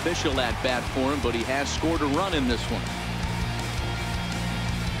 No official at bat for him, but he has scored a run in this one.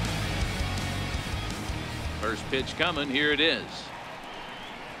 First pitch coming. Here it is.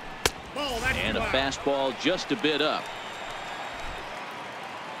 And a fastball just a bit up.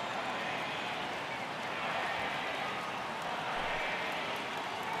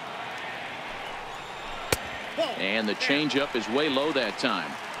 And the changeup is way low that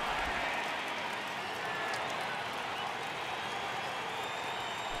time.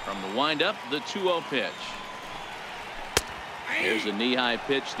 From the windup, the 2-0 pitch. There's a knee-high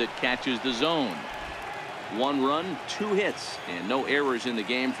pitch that catches the zone. 1 run, 2 hits, and no errors in the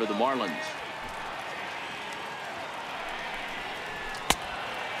game for the Marlins.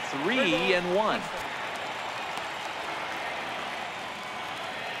 3-1.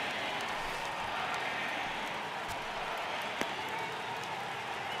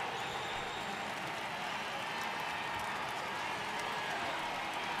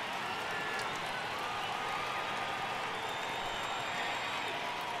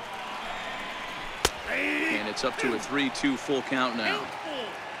 And it's up to a 3-2 full count now.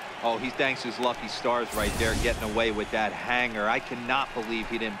 Oh, he thanks his lucky stars right there, getting away with that hanger. I cannot believe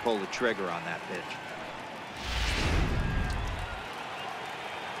he didn't pull the trigger on that pitch.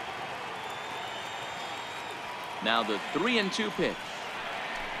 Now the 3-2 pitch.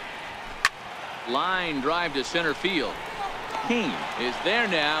 Line drive to center field. Kane is there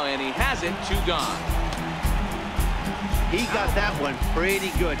now, and he has it. 2 gone. He got that one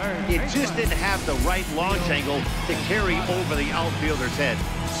pretty good. It just didn't have the right launch angle to carry over the outfielder's head.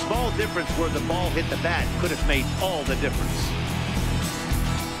 Small difference where the ball hit the bat could have made all the difference.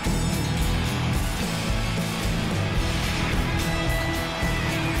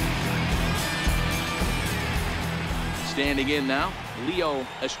 Standing in now, Leo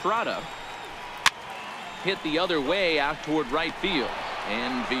Estrada. Hit the other way out toward right field.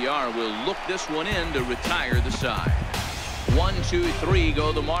 And VR will look this one in to retire the side. 1, 2, 3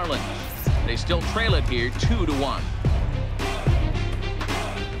 go the Marlins. They still trail it here 2-1.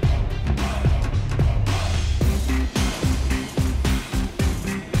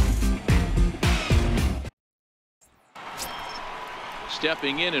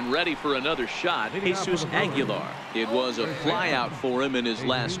 stepping in and ready for another shot, Jesus Aguilar. It was a flyout for him in his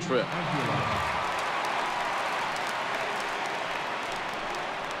last trip.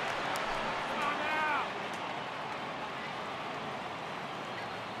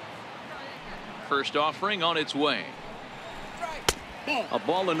 First offering on its way. A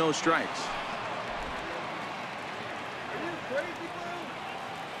ball and no strikes.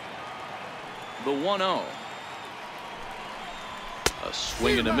 The 1-0. A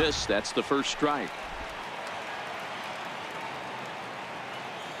swing and a miss. That's the first strike.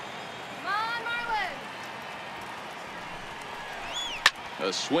 Come on, Marlins.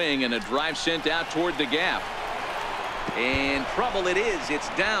 A swing and a drive sent out toward the gap. And trouble it is. It's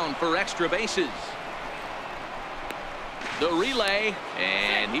down for extra bases. The relay,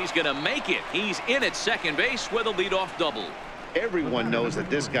 and he's going to make it. He's in at second base with a leadoff double. Everyone knows that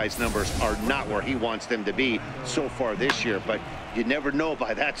this guy's numbers are not where he wants them to be so far this year, but you never know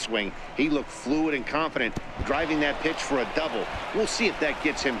by that swing. He looked fluid and confident, driving that pitch for a double. We'll see if that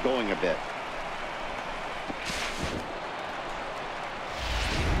gets him going a bit.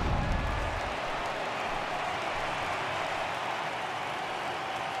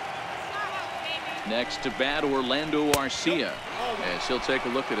 Next to bat, Orlando Arcia, as he'll take a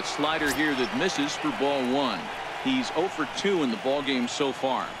look at a slider here that misses for ball 1. He's 0 for 2 in the ball game so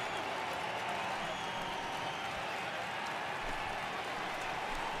far.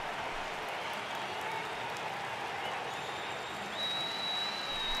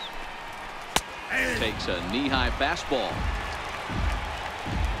 Takes a knee-high fastball.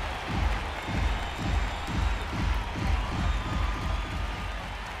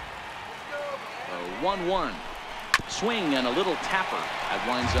 A 1-1. Swing and a little tapper. That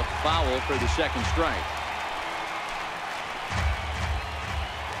winds up foul for the second strike.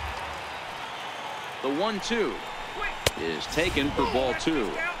 The 1-2 is taken for ball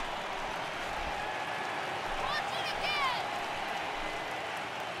 2.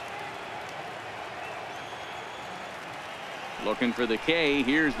 Looking for the K.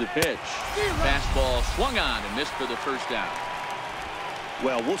 Here's the pitch. Fastball swung on and missed for the first out.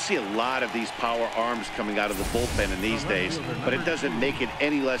 Well, we'll see a lot of these power arms coming out of the bullpen in these days, but it doesn't make it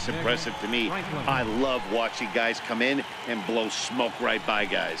any less impressive to me. I love watching guys come in and blow smoke right by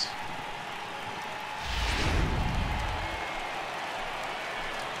guys.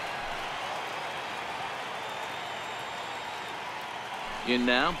 In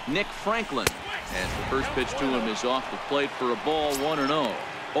now, Nick Franklin. And the first pitch to him is off the plate for a ball, 1-0.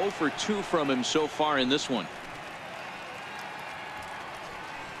 0 for 2 from him so far in this one.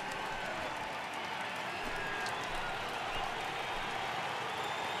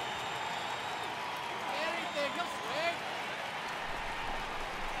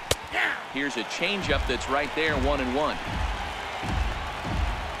 Here's a changeup that's right there, 1-1.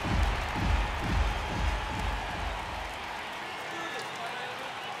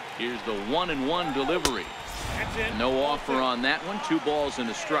 Here's the 1-1 delivery. No offer on that one. 2 balls and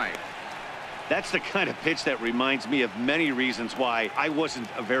a strike. That's the kind of pitch that reminds me of many reasons why I wasn't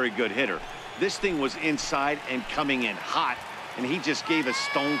a very good hitter. This thing was inside and coming in hot, and he just gave a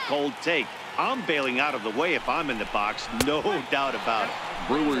stone-cold take. I'm bailing out of the way if I'm in the box, no doubt about it.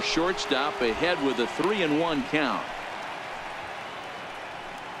 Brewers shortstop ahead with a 3-1 count.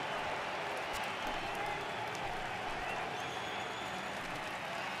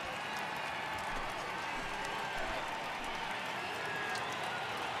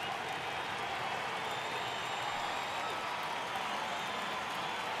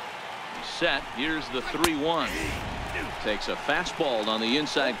 Set. Here's the 3-1. Takes a fastball on the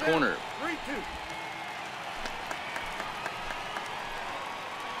inside corner. 3-2.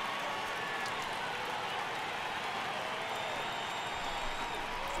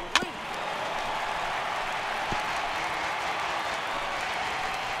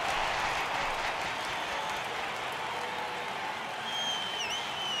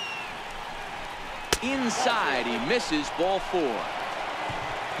 Inside, he misses, ball 4.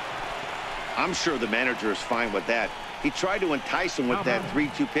 I'm sure the manager is fine with that. He tried to entice him with that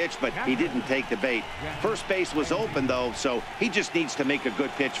 3-2 pitch, but he didn't take the bait. First base was open, though, so he just needs to make a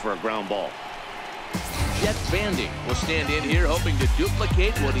good pitch for a ground ball. Jet Bandy will stand in here hoping to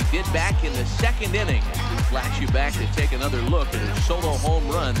duplicate what he did back in the second inning. We flash you back to take another look at his solo home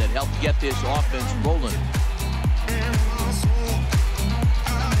run that helped get this offense rolling.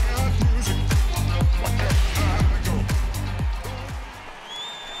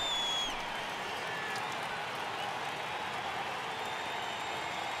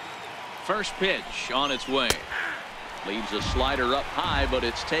 First pitch on its way. Leaves a slider up high, but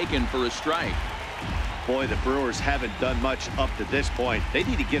it's taken for a strike. Boy, the Brewers haven't done much up to this point. They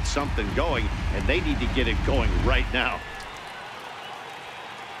need to get something going, and they need to get it going right now.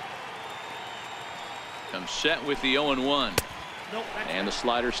 Comes set with the 0-1. And the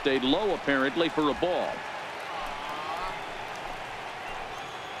slider stayed low, apparently, for a ball.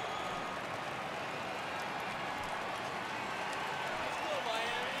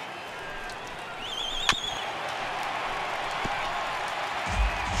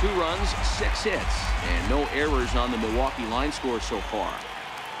 Two runs, 6 hits, and no errors on the Milwaukee line score so far.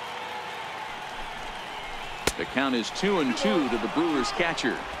 The count is 2-2 to the Brewers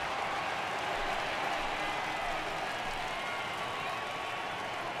catcher.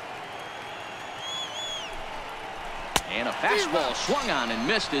 And a fastball swung on and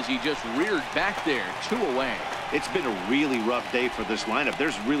missed as he just reared back there. 2 away. It's been a really rough day for this lineup.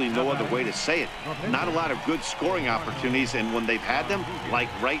 There's really no other way to say it. Not a lot of good scoring opportunities, and when they've had them, like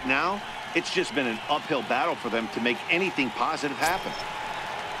right now, it's just been an uphill battle for them to make anything positive happen.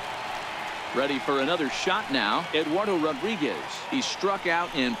 Ready for another shot now. Eduardo Rodriguez. He struck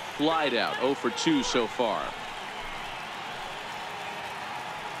out and flied out. 0 for 2 so far.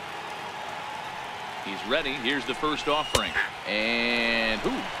 He's ready. Here's the first offering. And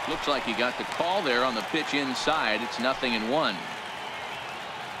looks like he got the call there on the pitch inside. It's 0-1.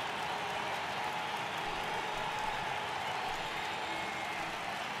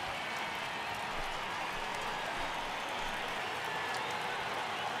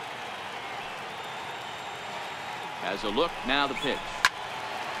 Has a look. Now the pitch.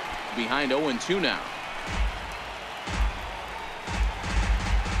 Behind 0-2 now.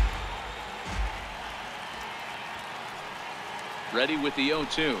 Ready with the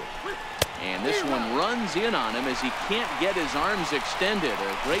 0-2. And this one runs in on him as he can't get his arms extended.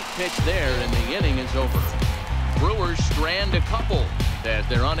 A great pitch there, and the inning is over. Brewers strand a couple as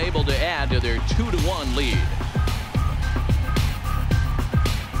they're unable to add to their 2-1 lead.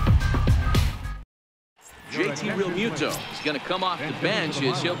 JT Realmuto is going to come off the bench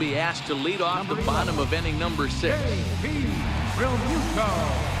as he'll be asked to lead off the bottom of inning number 6. JT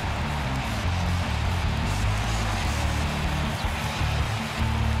Realmuto.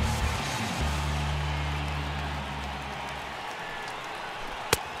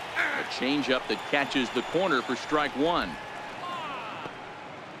 Changeup that catches the corner for strike 1.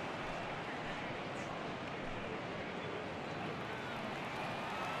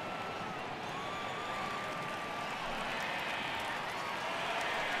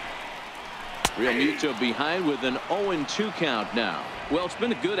 Realmuto behind with an 0-2 count now. Well, it's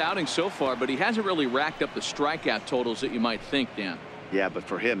been a good outing so far, but he hasn't really racked up the strikeout totals that you might think, Dan. Yeah, but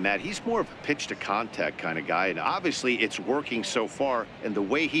for him, Matt, he's more of a pitch-to-contact kind of guy, and obviously it's working so far, and the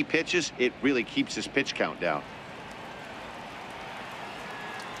way he pitches, it really keeps his pitch count down.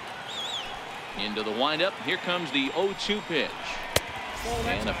 Into the windup. Here comes the 0-2 pitch.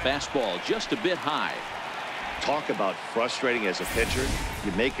 And a fastball just a bit high. Talk about frustrating as a pitcher.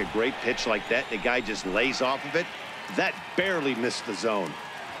 You make a great pitch like that, the guy just lays off of it. That barely missed the zone.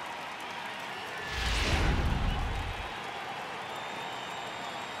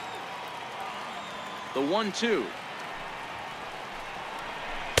 The 1-2.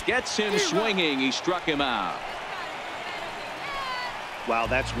 Gets him swinging. He struck him out. Wow,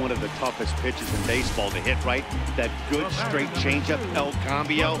 that's one of the toughest pitches in baseball to hit, right? That good straight changeup, El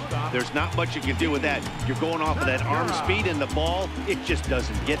Cambio. There's not much you can do with that. You're going off of that arm speed, and the ball, it just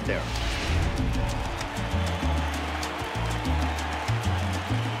doesn't get there.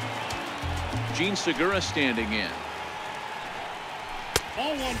 Gene Segura standing in.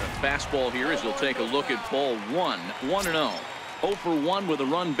 A fastball here as he'll take a look at ball 1. 1-0. 0 for 1 with a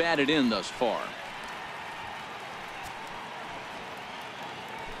run batted in thus far.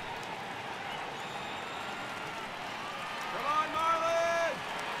 Come on, Marlins!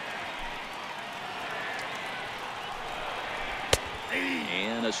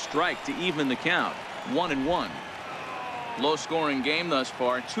 And a strike to even the count. 1-1. Low scoring game thus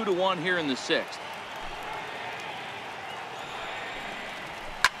far. 2-1 here in the 6th.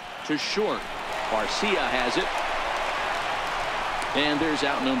 To short. Garcia has it. And there's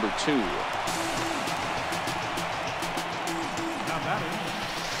out number 2. Now batting,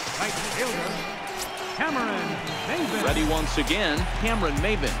 right fielder, Cameron Maven. Ready once again, Cameron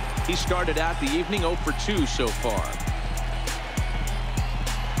Maven. He started out the evening 0 for 2 so far.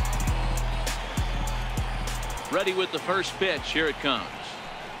 Ready with the first pitch. Here it comes.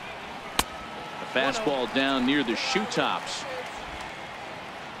 A fastball down near the shoe tops.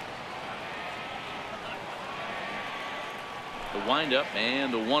 The windup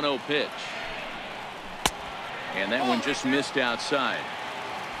and the 1-0 pitch. And that one just missed outside.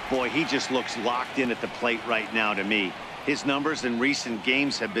 Boy, he just looks locked in at the plate right now to me. His numbers in recent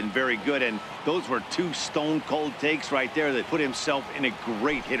games have been very good, and those were two stone-cold takes right there that put himself in a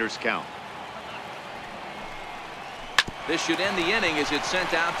great hitter's count. This should end the inning as it's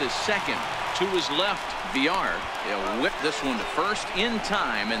sent out to second. To his left, Villar. He'll whip this one to first in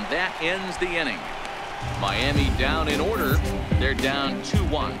time, and that ends the inning. Miami down in order. They're down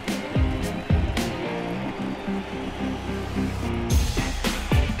 2-1.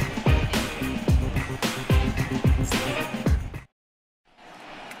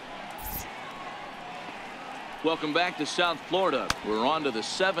 Welcome back to South Florida. We're on to the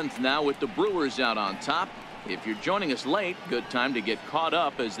 7th now with the Brewers out on top. If you're joining us late, good time to get caught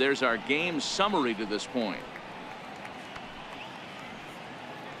up as there's our game summary to this point.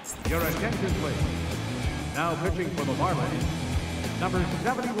 Your attention, please. Now pitching for the Marlins, number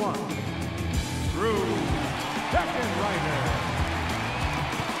 71, Drew Steckenrider.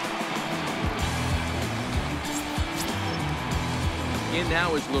 In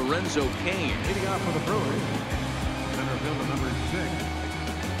now is Lorenzo Cain. Leading off for the Brewers, center fielder number 6,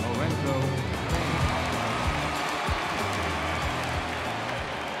 Lorenzo Cain.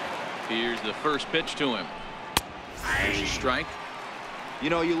 Here's the first pitch to him. There's a strike. You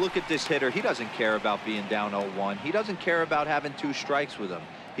know, you look at this hitter, he doesn't care about being down 0-1. He doesn't care about having 2 strikes with him.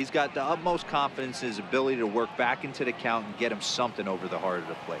 He's got the utmost confidence in his ability to work back into the count and get him something over the heart of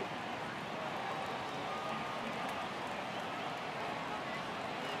the plate.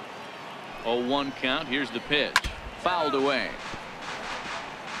 Oh, 1 count. Here's the pitch. Fouled away.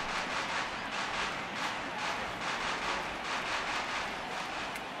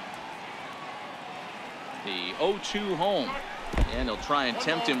 The 0-2 home. And he'll try and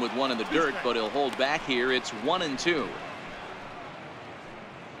tempt him with one in the dirt, but he'll hold back here. It's 1-2.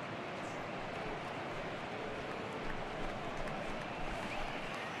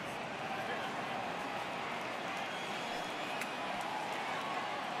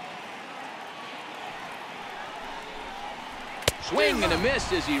 Swing and a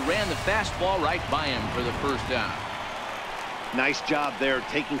miss as he ran the fastball right by him for the first down. Nice job there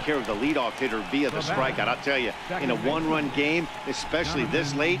taking care of the leadoff hitter via the strikeout. I'll tell you, in a 1-run game, especially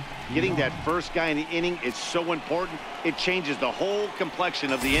this late, getting that first guy in the inning is so important. It changes the whole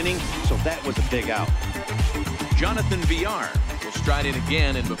complexion of the inning, so that was a big out. Jonathan Villar will stride in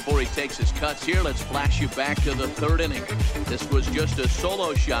again, and before he takes his cuts here, let's flash you back to the 3rd inning. This was just a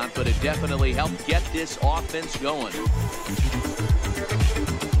solo shot, but it definitely helped get this offense going.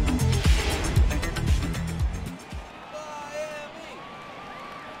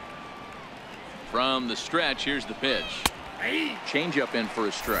 From the stretch, here's the pitch. Changeup in for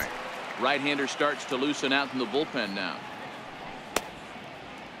a strike. Right-hander starts to loosen out in the bullpen now.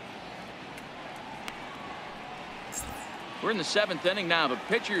 We're in the 7th inning now. The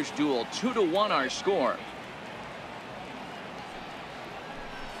pitchers duel. 2-1 our score.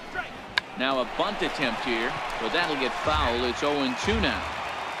 Now a bunt attempt here, but that'll get fouled. It's 0-2 now.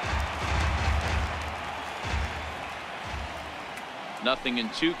 Nothing in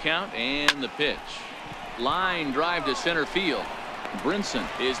 2 count, and the pitch. Line drive to center field. Brinson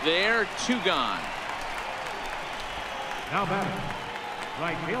is there. 2 gone. Now batting,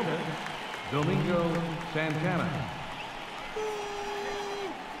 right fielder, Domingo Santana.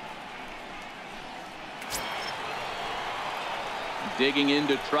 Digging in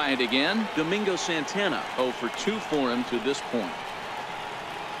to try it again. Domingo Santana 0 for 2 for him to this point.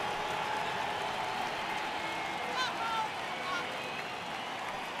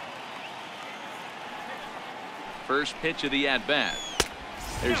 First pitch of the at-bat.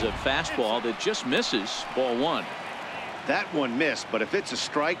 There's a fastball that just misses. Ball 1. That one missed, but if it's a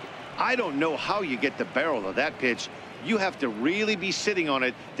strike, I don't know how you get the barrel of that pitch. You have to really be sitting on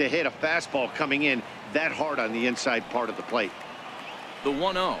it to hit a fastball coming in that hard on the inside part of the plate. The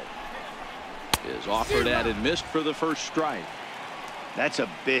 1-0 is offered at and missed for the first strike. That's a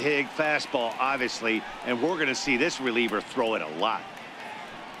big fastball, obviously, and we're going to see this reliever throw it a lot.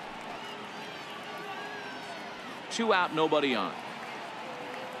 2 out, nobody on.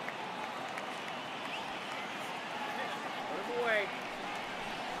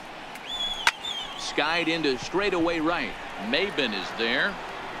 Skied into straightaway right. Maben is there.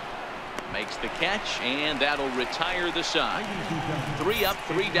 Makes the catch, and that'll retire the side. 3 up,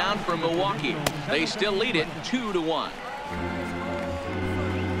 3 down for Milwaukee. They still lead it 2-1.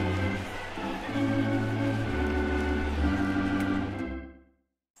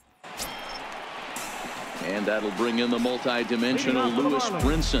 And that'll bring in the multi-dimensional Lewis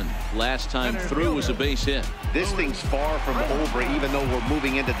Brinson. Last time through was a base hit. This thing's far from over, even though we're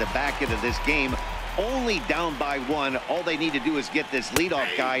moving into the back end of this game. only down by 1. All they need to do is get this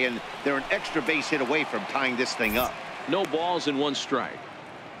leadoff guy, and they're an extra base hit away from tying this thing up. No balls and 1 strike.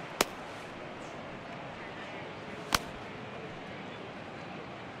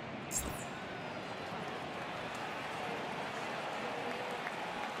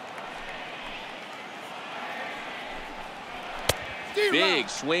 Big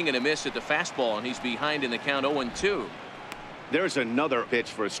swing and a miss at the fastball, and he's behind in the count 0-2. There's another pitch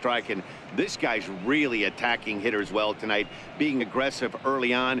for a strike, and this guy's really attacking hitters well tonight, being aggressive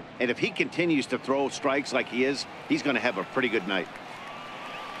early on. And if he continues to throw strikes like he is, he's going to have a pretty good night.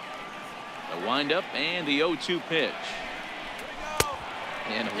 The windup and the 0-2 pitch.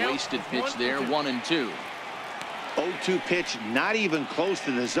 And a wasted pitch there, 1-2. 0-2 pitch, not even close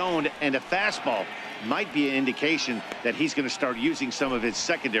to the zone, and a fastball might be an indication that he's going to start using some of his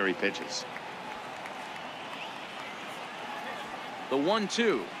secondary pitches. The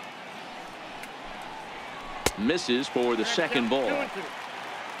 1-2. Misses for the second ball.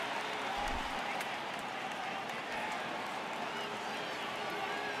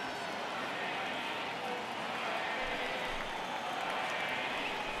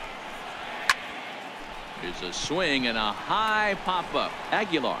 There's a swing and a high pop-up.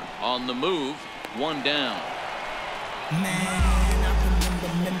 Aguilar on the move. 1 down.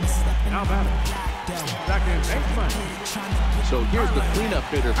 Now batting, second baseman. So here's the cleanup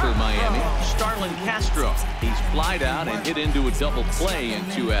hitter for Miami, Starlin Castro. He's flied out and hit into a double play in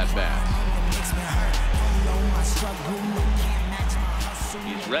 2 at-bats.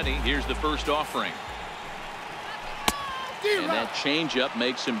 He's ready. Here's the first offering. And that changeup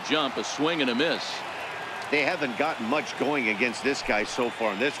makes him jump. A swing and a miss. They haven't gotten much going against this guy so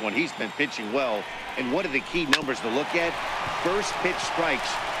far in this one. He's been pitching well. And one of the key numbers to look at, first pitch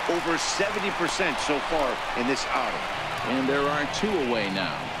strikes, over 70% so far in this outing. And there are 2 away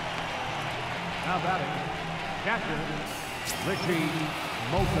now. Now batting, catcher, Richie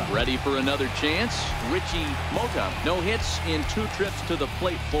Mota. Ready for another chance. Richie Mota. No hits in 2 trips to the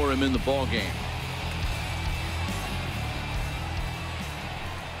plate for him in the ballgame.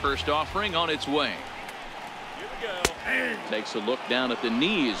 First offering on its way. Takes a look down at the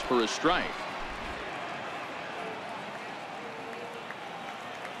knees for a strike.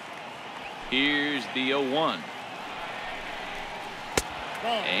 Here's the 0-1.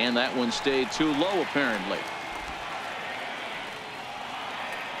 And that one stayed too low, apparently.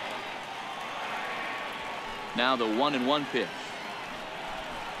 Now the 1-1 pitch.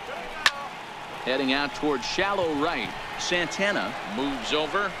 Heading out towards shallow right. Santana moves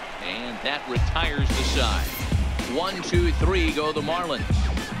over, and that retires the side. 1-2-3 go the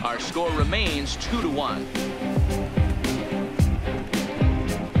Marlins. Our score remains 2-1.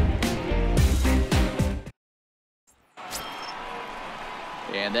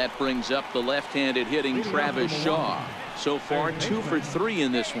 And that brings up the left-handed hitting Travis Shaw. So far 2 for 3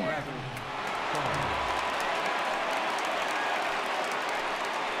 in this one.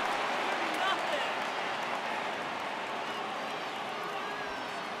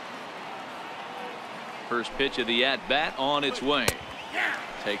 First pitch of the at-bat on its way.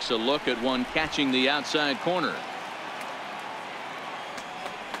 Takes a look at one catching the outside corner.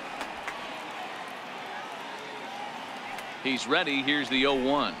 He's ready. Here's the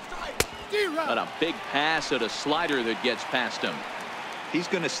 0-1. But a big pass at a slider that gets past him. He's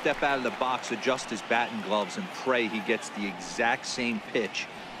going to step out of the box, adjust his bat and gloves, and pray he gets the exact same pitch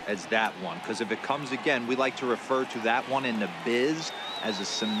as that one. Because if it comes again, we like to refer to that one in the biz as a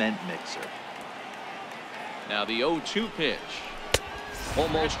cement mixer. Now the 0-2 pitch.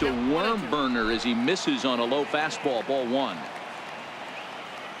 Almost a worm burner as he misses on a low fastball. Ball 1.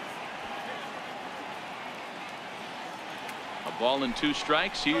 A ball and 2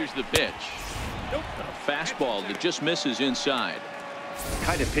 strikes. Here's the pitch. A fastball that just misses inside.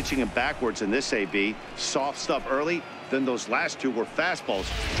 Kind of pitching him backwards in this AB. Soft stuff early. Then those last 2 were fastballs,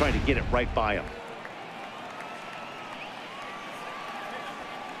 trying to get it right by him.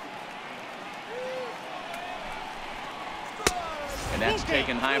 And that's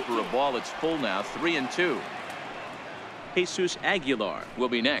taken high for a ball. It's full now. 3-2. Jesus Aguilar will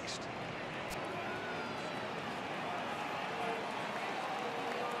be next.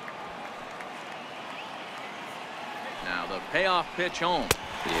 Now the payoff pitch home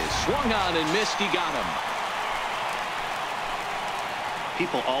is swung on and missed. He got him.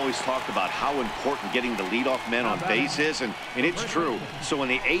 People always talk about how important getting the leadoff man on base is, and it's true. So in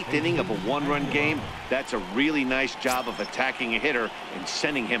the 8th inning of a 1-run game, that's a really nice job of attacking a hitter and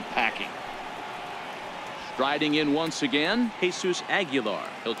sending him packing. Striding in once again, Jesus Aguilar.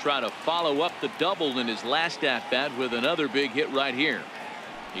 He'll try to follow up the double in his last at-bat with another big hit right here.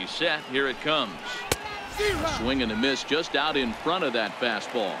 He's set. Here it comes. A swing and a miss just out in front of that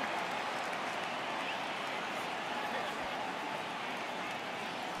fastball.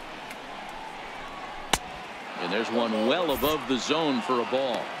 And there's one well above the zone for a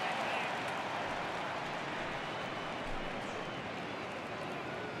ball.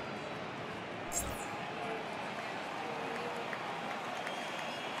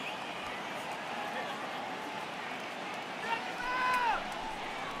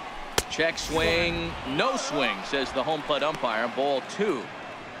 Check swing, no swing, says the home plate umpire. Ball 2.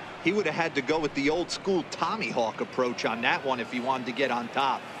 He would have had to go with the old school Tommy Hawk approach on that one if he wanted to get on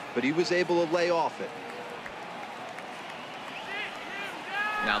top, but he was able to lay off it.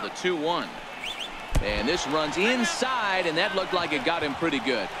 Now the 2-1. And this runs inside, and that looked like it got him pretty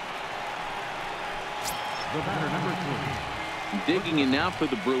good. The batter, number 3. Digging in now for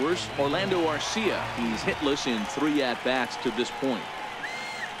the Brewers, Orlando Arcia. He's hitless in 3 at-bats to this point.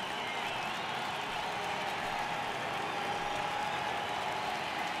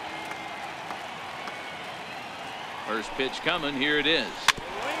 First pitch coming. Here it is.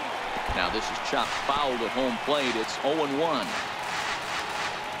 Now this is chopped foul to home plate. It's 0-1.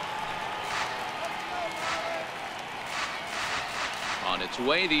 On its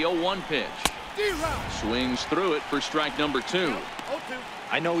way, the 0-1 pitch. Swings through it for strike number 2.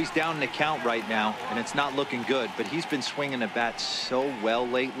 I know he's down in the count right now, and it's not looking good, but he's been swinging the bat so well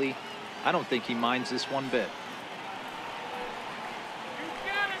lately. I don't think he minds this one bit.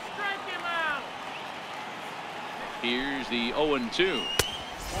 Here's the 0-2.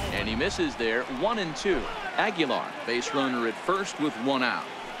 And he misses there. 1-2. Aguilar, base runner at first with 1 out.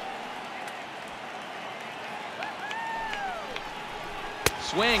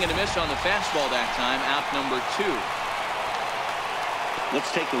 Swing and a miss on the fastball that time. Out number 2.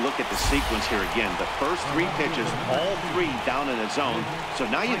 Let's take a look at the sequence here again. The first 3 pitches, all 3 down in the zone. So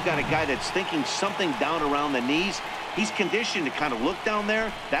now you've got a guy that's thinking something down around the knees. He's conditioned to kind of look down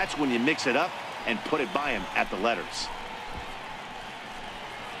there. That's when you mix it up and put it by him at the letters.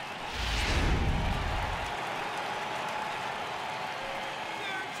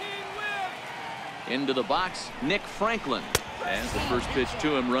 Into the box, Nick Franklin. As the first pitch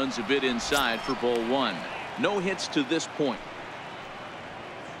to him runs a bit inside for ball 1. No hits to this point.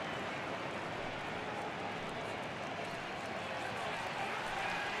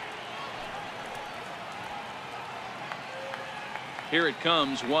 Here it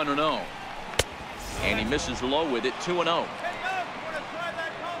comes, 1-0. And he misses low with it, 2-0.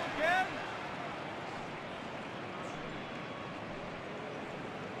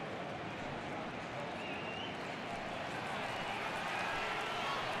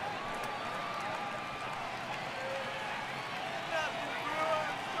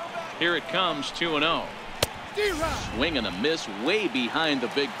 Here it comes, 2-0. Swing and a miss way behind the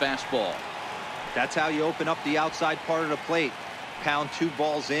big fastball. That's how you open up the outside part of the plate. Pound 2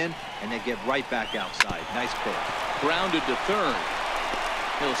 balls in, and they get right back outside. Nice pitch. Grounded to third.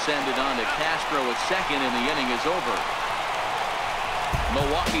 He'll send it on to Castro at second, and the inning is over.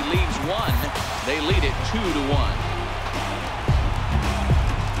 Milwaukee leads 1. They lead it 2-1.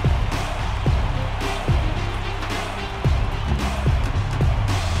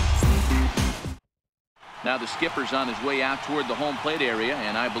 Now the skipper's on his way out toward the home plate area,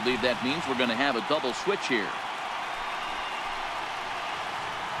 and I believe that means we're going to have a double switch here.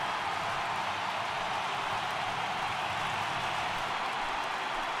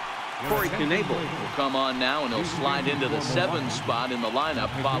 Corey Knebel will come on now, and he'll slide into the 7 spot in the lineup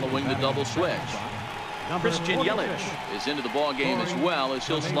following the double switch. Christian Yelich is into the ball game as well, as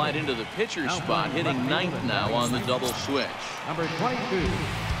he'll slide into the pitcher spot, hitting 9th now on the double switch. Number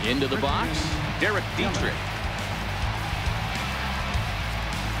 22. Into the box, Derek Dietrich.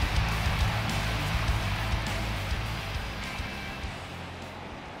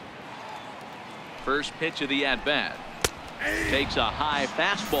 First pitch of the at-bat. Takes a high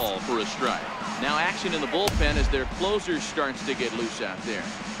fastball for a strike. Now action in the bullpen as their closer starts to get loose out there.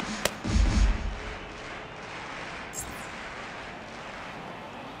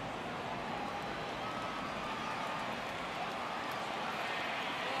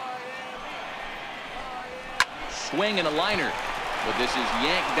 Swing and a liner, but this is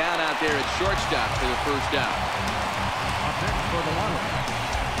yanked down out there at shortstop for the first out. Up next for the Marlins,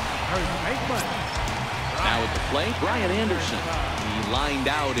 Now at the plate, Brian Anderson. He lined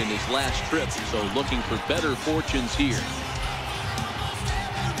out in his last trip, so looking for better fortunes here.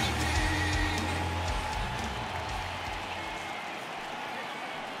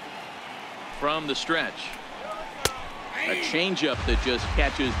 From the stretch, a changeup that just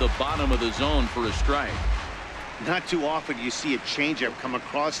catches the bottom of the zone for a strike. Not too often you see a changeup come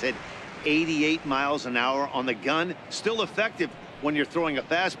across at 88 miles an hour on the gun. Still effective when you're throwing a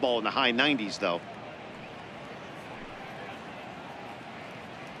fastball in the high 90s, though.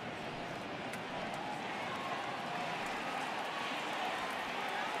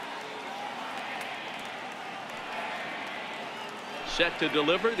 Set to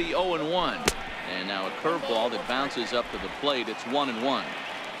deliver the 0-1. And now a curveball that bounces up to the plate. It's 1-1.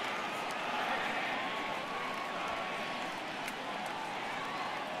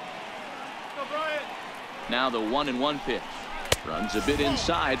 Now the 1-1 pitch. Runs a bit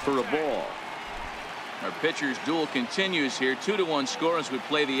inside for a ball. Our pitcher's duel continues here. 2-1 score as we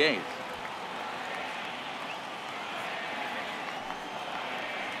play the 8th.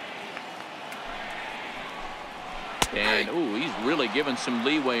 And ooh, he's really given some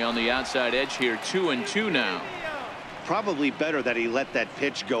leeway on the outside edge here. 2-2 now. Probably better that he let that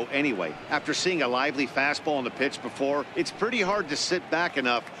pitch go anyway. After seeing a lively fastball on the pitch before, it's pretty hard to sit back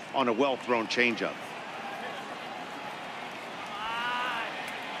enough on a well-thrown changeup.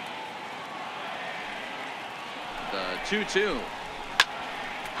 The 2-2.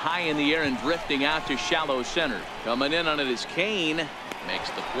 High in the air and drifting out to shallow center. Coming in on it is Kane. Makes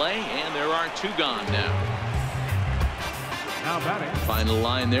the play, and there are 2 gone now. Now batting. Final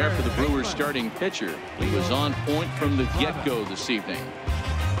line there for the Brewers starting pitcher. He was on point from the get-go this evening.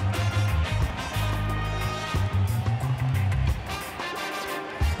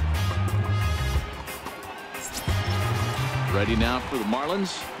 Ready now for the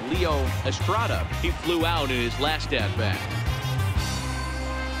Marlins, Leo Estrada. He flew out in his last at-bat.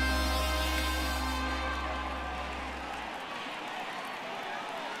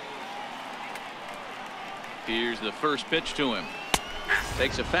 Here's the first pitch to him.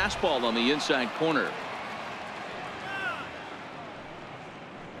 Takes a fastball on the inside corner.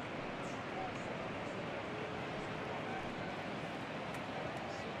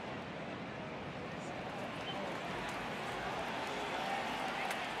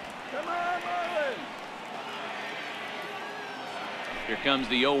 Come on, Marlins! Here comes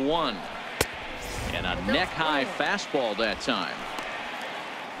the 0-1. And a neck-high fastball that time.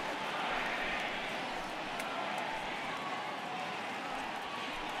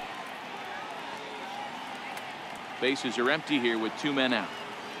 Bases are empty here with 2 men out.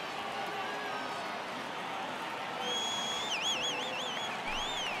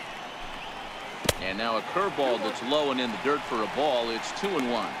 And now a curveball that's low and in the dirt for a ball. It's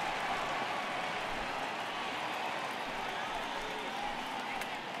 2-1.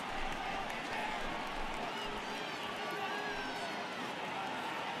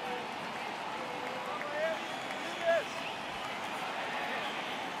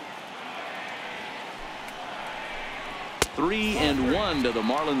 Three and 1 to the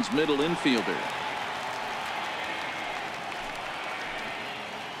Marlins middle infielder.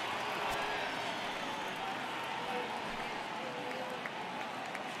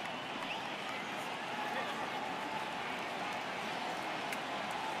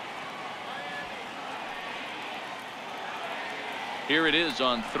 Here it is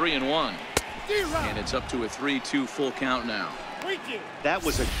on 3-1. And it's up to a 3-2 full count now. That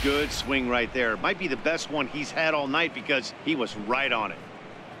was a good swing right there. Might be the best one he's had all night because he was right on it.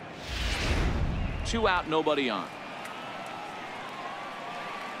 2 out, nobody on.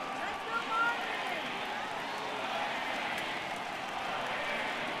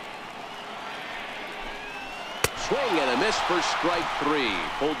 Swing and a miss for strike 3.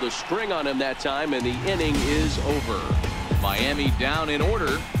 Pulled the string on him that time, and the inning is over. Miami down in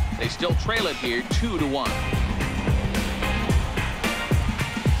order. They still trail it here 2-1.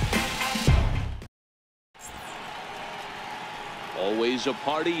 Always a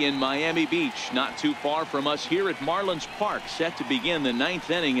party in Miami Beach, not too far from us here at Marlins Park, set to begin the 9th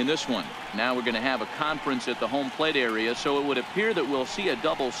inning in this one. Now we're going to have a conference at the home plate area, so it would appear that we'll see a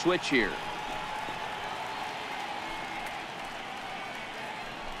double switch here.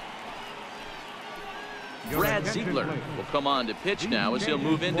 Brad Ziegler will come on to pitch now as he'll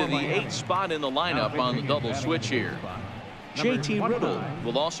move into the 8th spot in the lineup on the double switch here. JT Riddle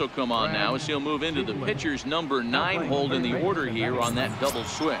will also come on now as he'll move into the pitcher's number 9 hold in the order here on that double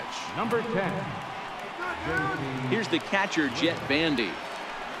switch. Number 10. Here's the catcher, Jet Bandy.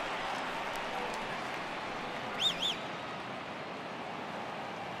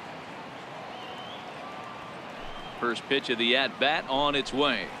 First pitch of the at-bat on its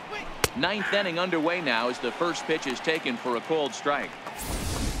way. 9th inning underway now as the first pitch is taken for a called strike.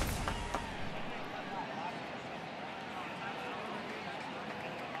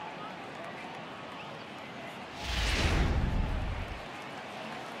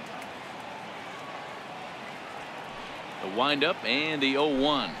 The windup and the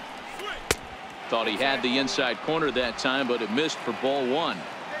 0-1. Thought he had the inside corner that time, but it missed for ball 1.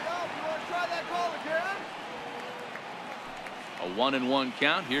 A 1-1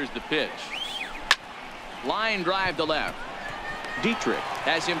 count. Here's the pitch. Line drive to left. Dietrich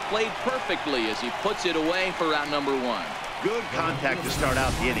has him played perfectly as he puts it away for out number 1. Good contact to start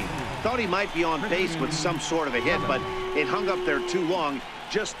out the inning. Thought he might be on base with some sort of a hit, but it hung up there too long.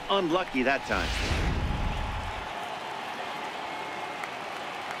 Just unlucky that time.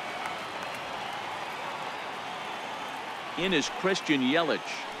 In is Christian Yelich.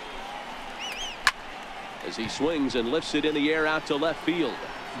 As he swings and lifts it in the air out to left field.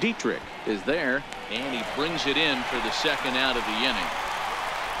 Dietrich is there, and he brings it in for the second out of the inning.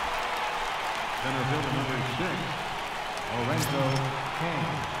 Center fielder number 6, Lorenzo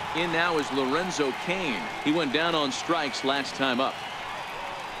Cain. In now is Lorenzo Cain. He went down on strikes last time up.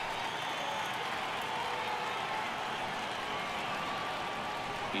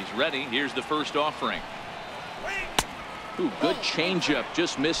 He's ready. Here's the first offering. Ooh, good changeup,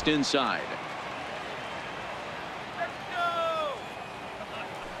 just missed inside.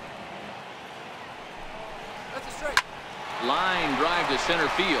 Line drive to center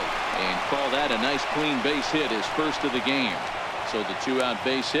field, and call that a nice clean base hit, his first of the game. So the 2-out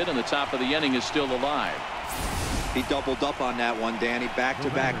base hit and the top of the inning is still alive. He doubled up on that one, Danny.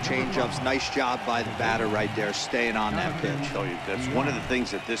 Back-to-back changeups. Nice job by the batter right there, staying on that pitch. Tell you, that's one of the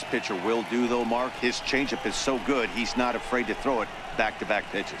things that this pitcher will do, though, Mark. His changeup is so good, he's not afraid to throw it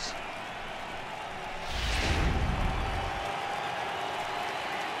back-to-back pitches.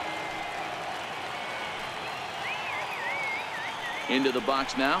 Into the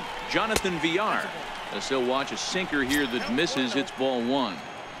box now, Jonathan Villar. As he'll watch a sinker here that misses. It's ball 1.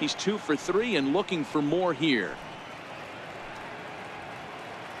 He's 2 for 3 and looking for more here.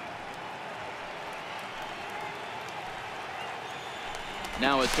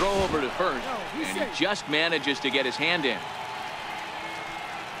 Now a throw over to first, and he just manages to get his hand in.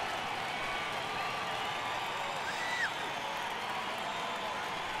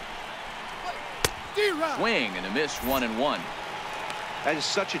 Swing and a miss, 1-1. That is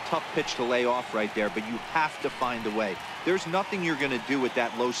such a tough pitch to lay off right there, but you have to find a way. There's nothing you're going to do with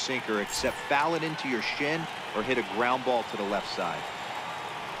that low sinker except foul it into your shin or hit a ground ball to the left side.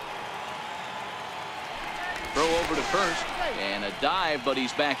 Throw over to first, and a dive, but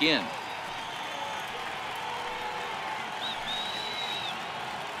he's back in.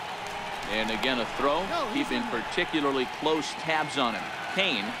 And again a throw, keeping particularly close tabs on him.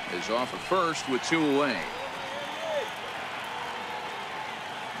 Cain is off at first with 2 away.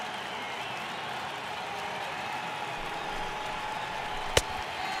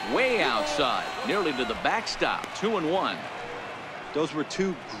 Way outside, nearly to the backstop. 2-1. Those were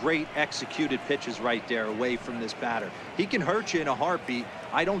 2 great executed pitches right there away from this batter. He can hurt you in a heartbeat.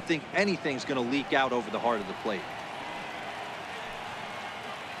 I don't think anything's going to leak out over the heart of the plate.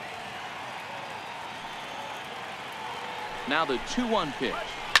 Now the 2-1 pitch.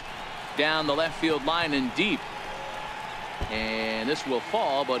 Down the left field line and deep. And this will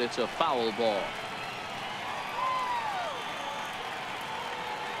fall, but it's a foul ball.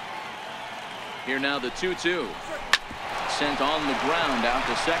 Here now the 2-2. Sent on the ground out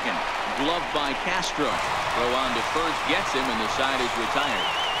to second. Gloved by Castro. Throw on to first, gets him, and the side is retired.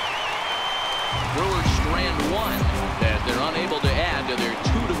 Brewers strand 1 that they're unable to add to their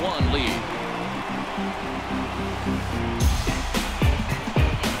 2-1 lead.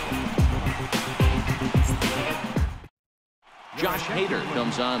 Josh Hader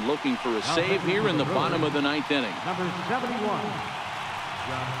comes on looking for a save here in the bottom of the 9th inning. Number 71,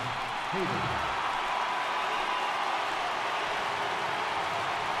 Josh Hader.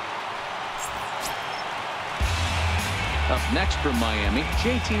 Up next from Miami,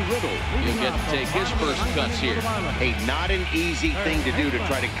 JT Riddle. He'll get to take his first cuts here. Hey, not an easy thing to do to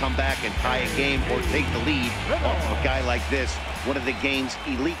try to come back and tie a game or take the lead off of a guy like this, one of the game's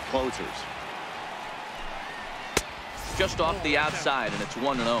elite closers. Just off the outside, and it's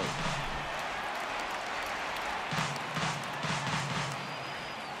 1-0.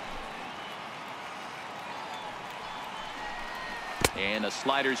 And a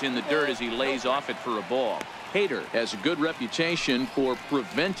slider's in the dirt as he lays off it for a ball. Hader has a good reputation for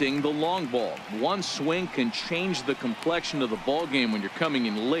preventing the long ball. One swing can change the complexion of the ball game when you're coming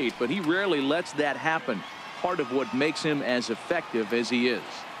in late, but he rarely lets that happen. Part of what makes him as effective as he is.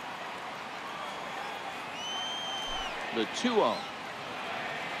 The 2-0.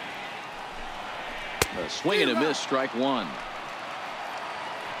 A swing and a miss, strike 1.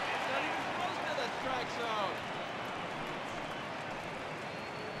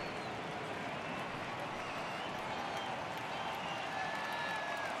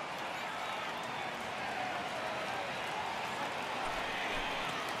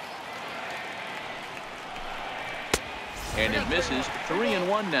 and it misses.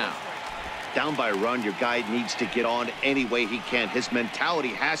 3-1 now. Down by a run, your guy needs to get on any way he can. His mentality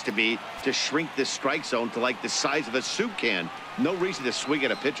has to be to shrink this strike zone to like the size of a soup can. No reason to swing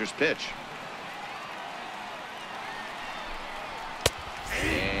at a pitcher's pitch.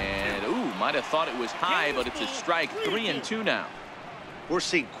 And, ooh, might have thought it was high, but it's a strike. 3-2 now. We're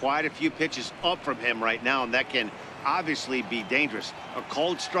seeing quite a few pitches up from him right now, and that can obviously be dangerous. A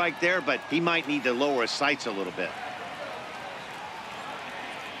cold strike there, but he might need to lower his sights a little bit.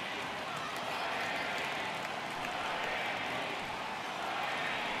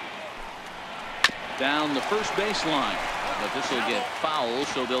 Down the first baseline, but this will get foul,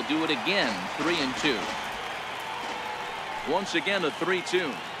 so they'll do it again. 3-2. Once again, a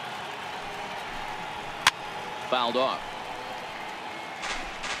 3-2. Fouled off.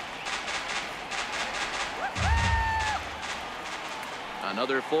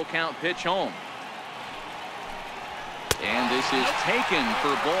 Another full count pitch home. And this is taken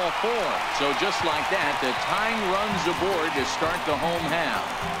for ball 4. So just like that, the tying runs aboard to start the home half.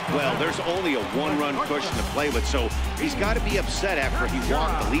 Well, there's only a one-run cushion to play with, so he's got to be upset after he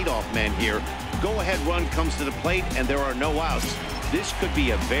walked the leadoff man here. Go-ahead run comes to the plate, and there are no outs. This could be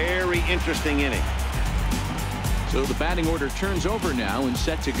a very interesting inning. So the batting order turns over now, and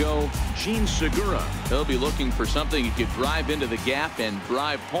set to go Gene Segura. He'll be looking for something he could drive into the gap and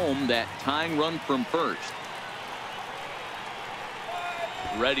drive home that tying run from first.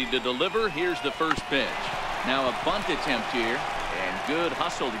 Ready to deliver. Here's the first pitch. Now a bunt attempt here, and good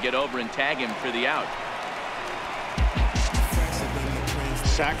hustle to get over and tag him for the out.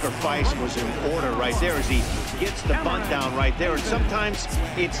 Sacrifice was in order right there as he gets the bunt down right there, and sometimes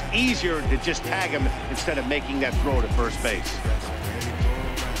it's easier to just tag him instead of making that throw to first base.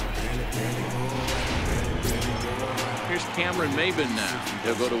 Here's Cameron Maben now.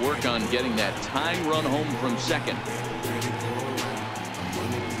 He'll go to work on getting that tying run home from second.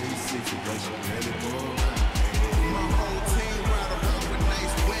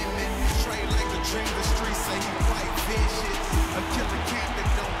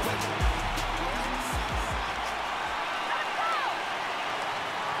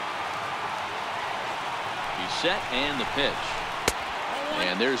 Set and the pitch,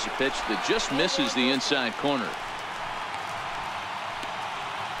 and there's a pitch that just misses the inside corner.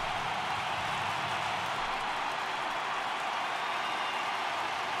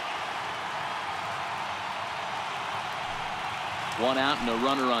 One out and a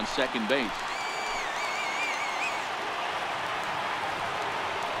runner on second base.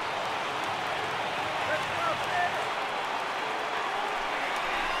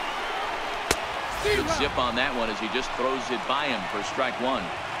 Good zip on that one as he just throws it by him for strike one.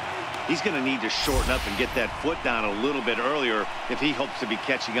 He's going to need to shorten up and get that foot down a little bit earlier if he hopes to be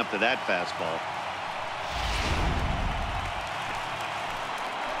catching up to that fastball.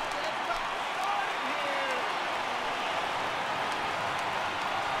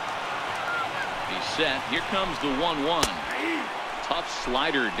 He's set. Here comes the 1-1. Tough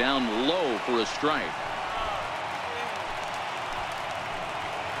slider down low for a strike.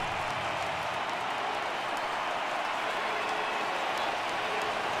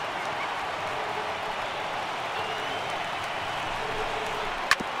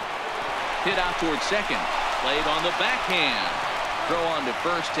 Hit out towards second. Played on the backhand. Throw on to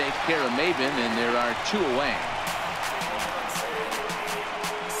first takes care of Maben, and there are 2 away.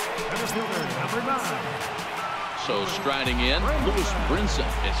 So striding in, Lewis Brinson,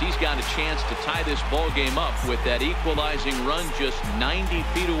 as he's got a chance to tie this ball game up with that equalizing run just 90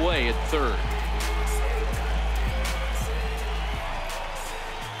 feet away at third.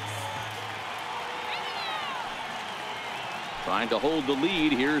 Trying to hold the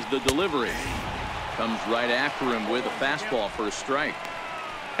lead. Here's the delivery. Comes right after him with a fastball for a strike.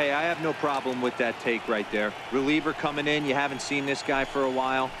 Hey, I have no problem with that take right there. Reliever coming in. You haven't seen this guy for a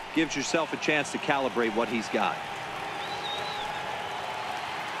while. Gives yourself a chance to calibrate what he's got.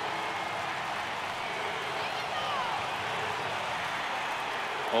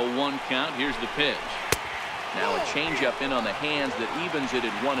 0-1 count. Here's the pitch. Now a changeup in on the hands that evens it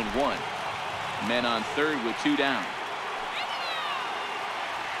at 1-1. Men on third with 2 down.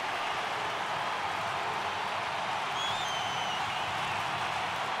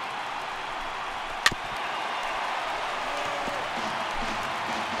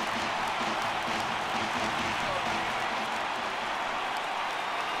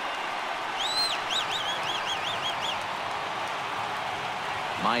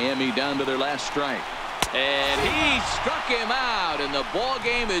 Miami down to their last strike. And he struck him out, and the ball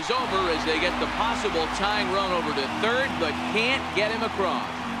game is over as they get the possible tying run over to third, but can't get him across.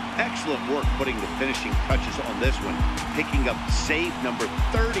 Excellent work putting the finishing touches on this one. Picking up save number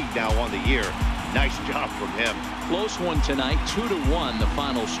 30 now on the year. Nice job from him. Close one tonight, 2-1 the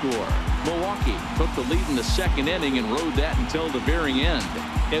final score. Milwaukee took the lead in the second inning and rode that until the very end.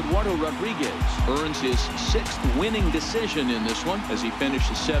 Eduardo Rodriguez earns his 6th winning decision in this one as he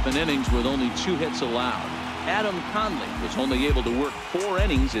finishes 7 innings with only 2 hits allowed. Adam Conley was only able to work 4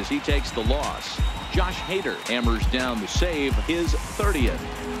 innings as he takes the loss. Josh Hader hammers down the save, his 30th.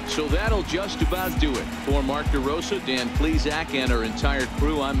 So that'll just about do it. For Mark DeRosa, Dan Klezak, and our entire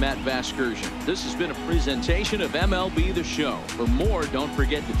crew, I'm Matt Vasgersian. This has been a presentation of MLB The Show. For more, don't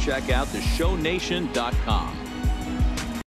forget to check out theshownation.com.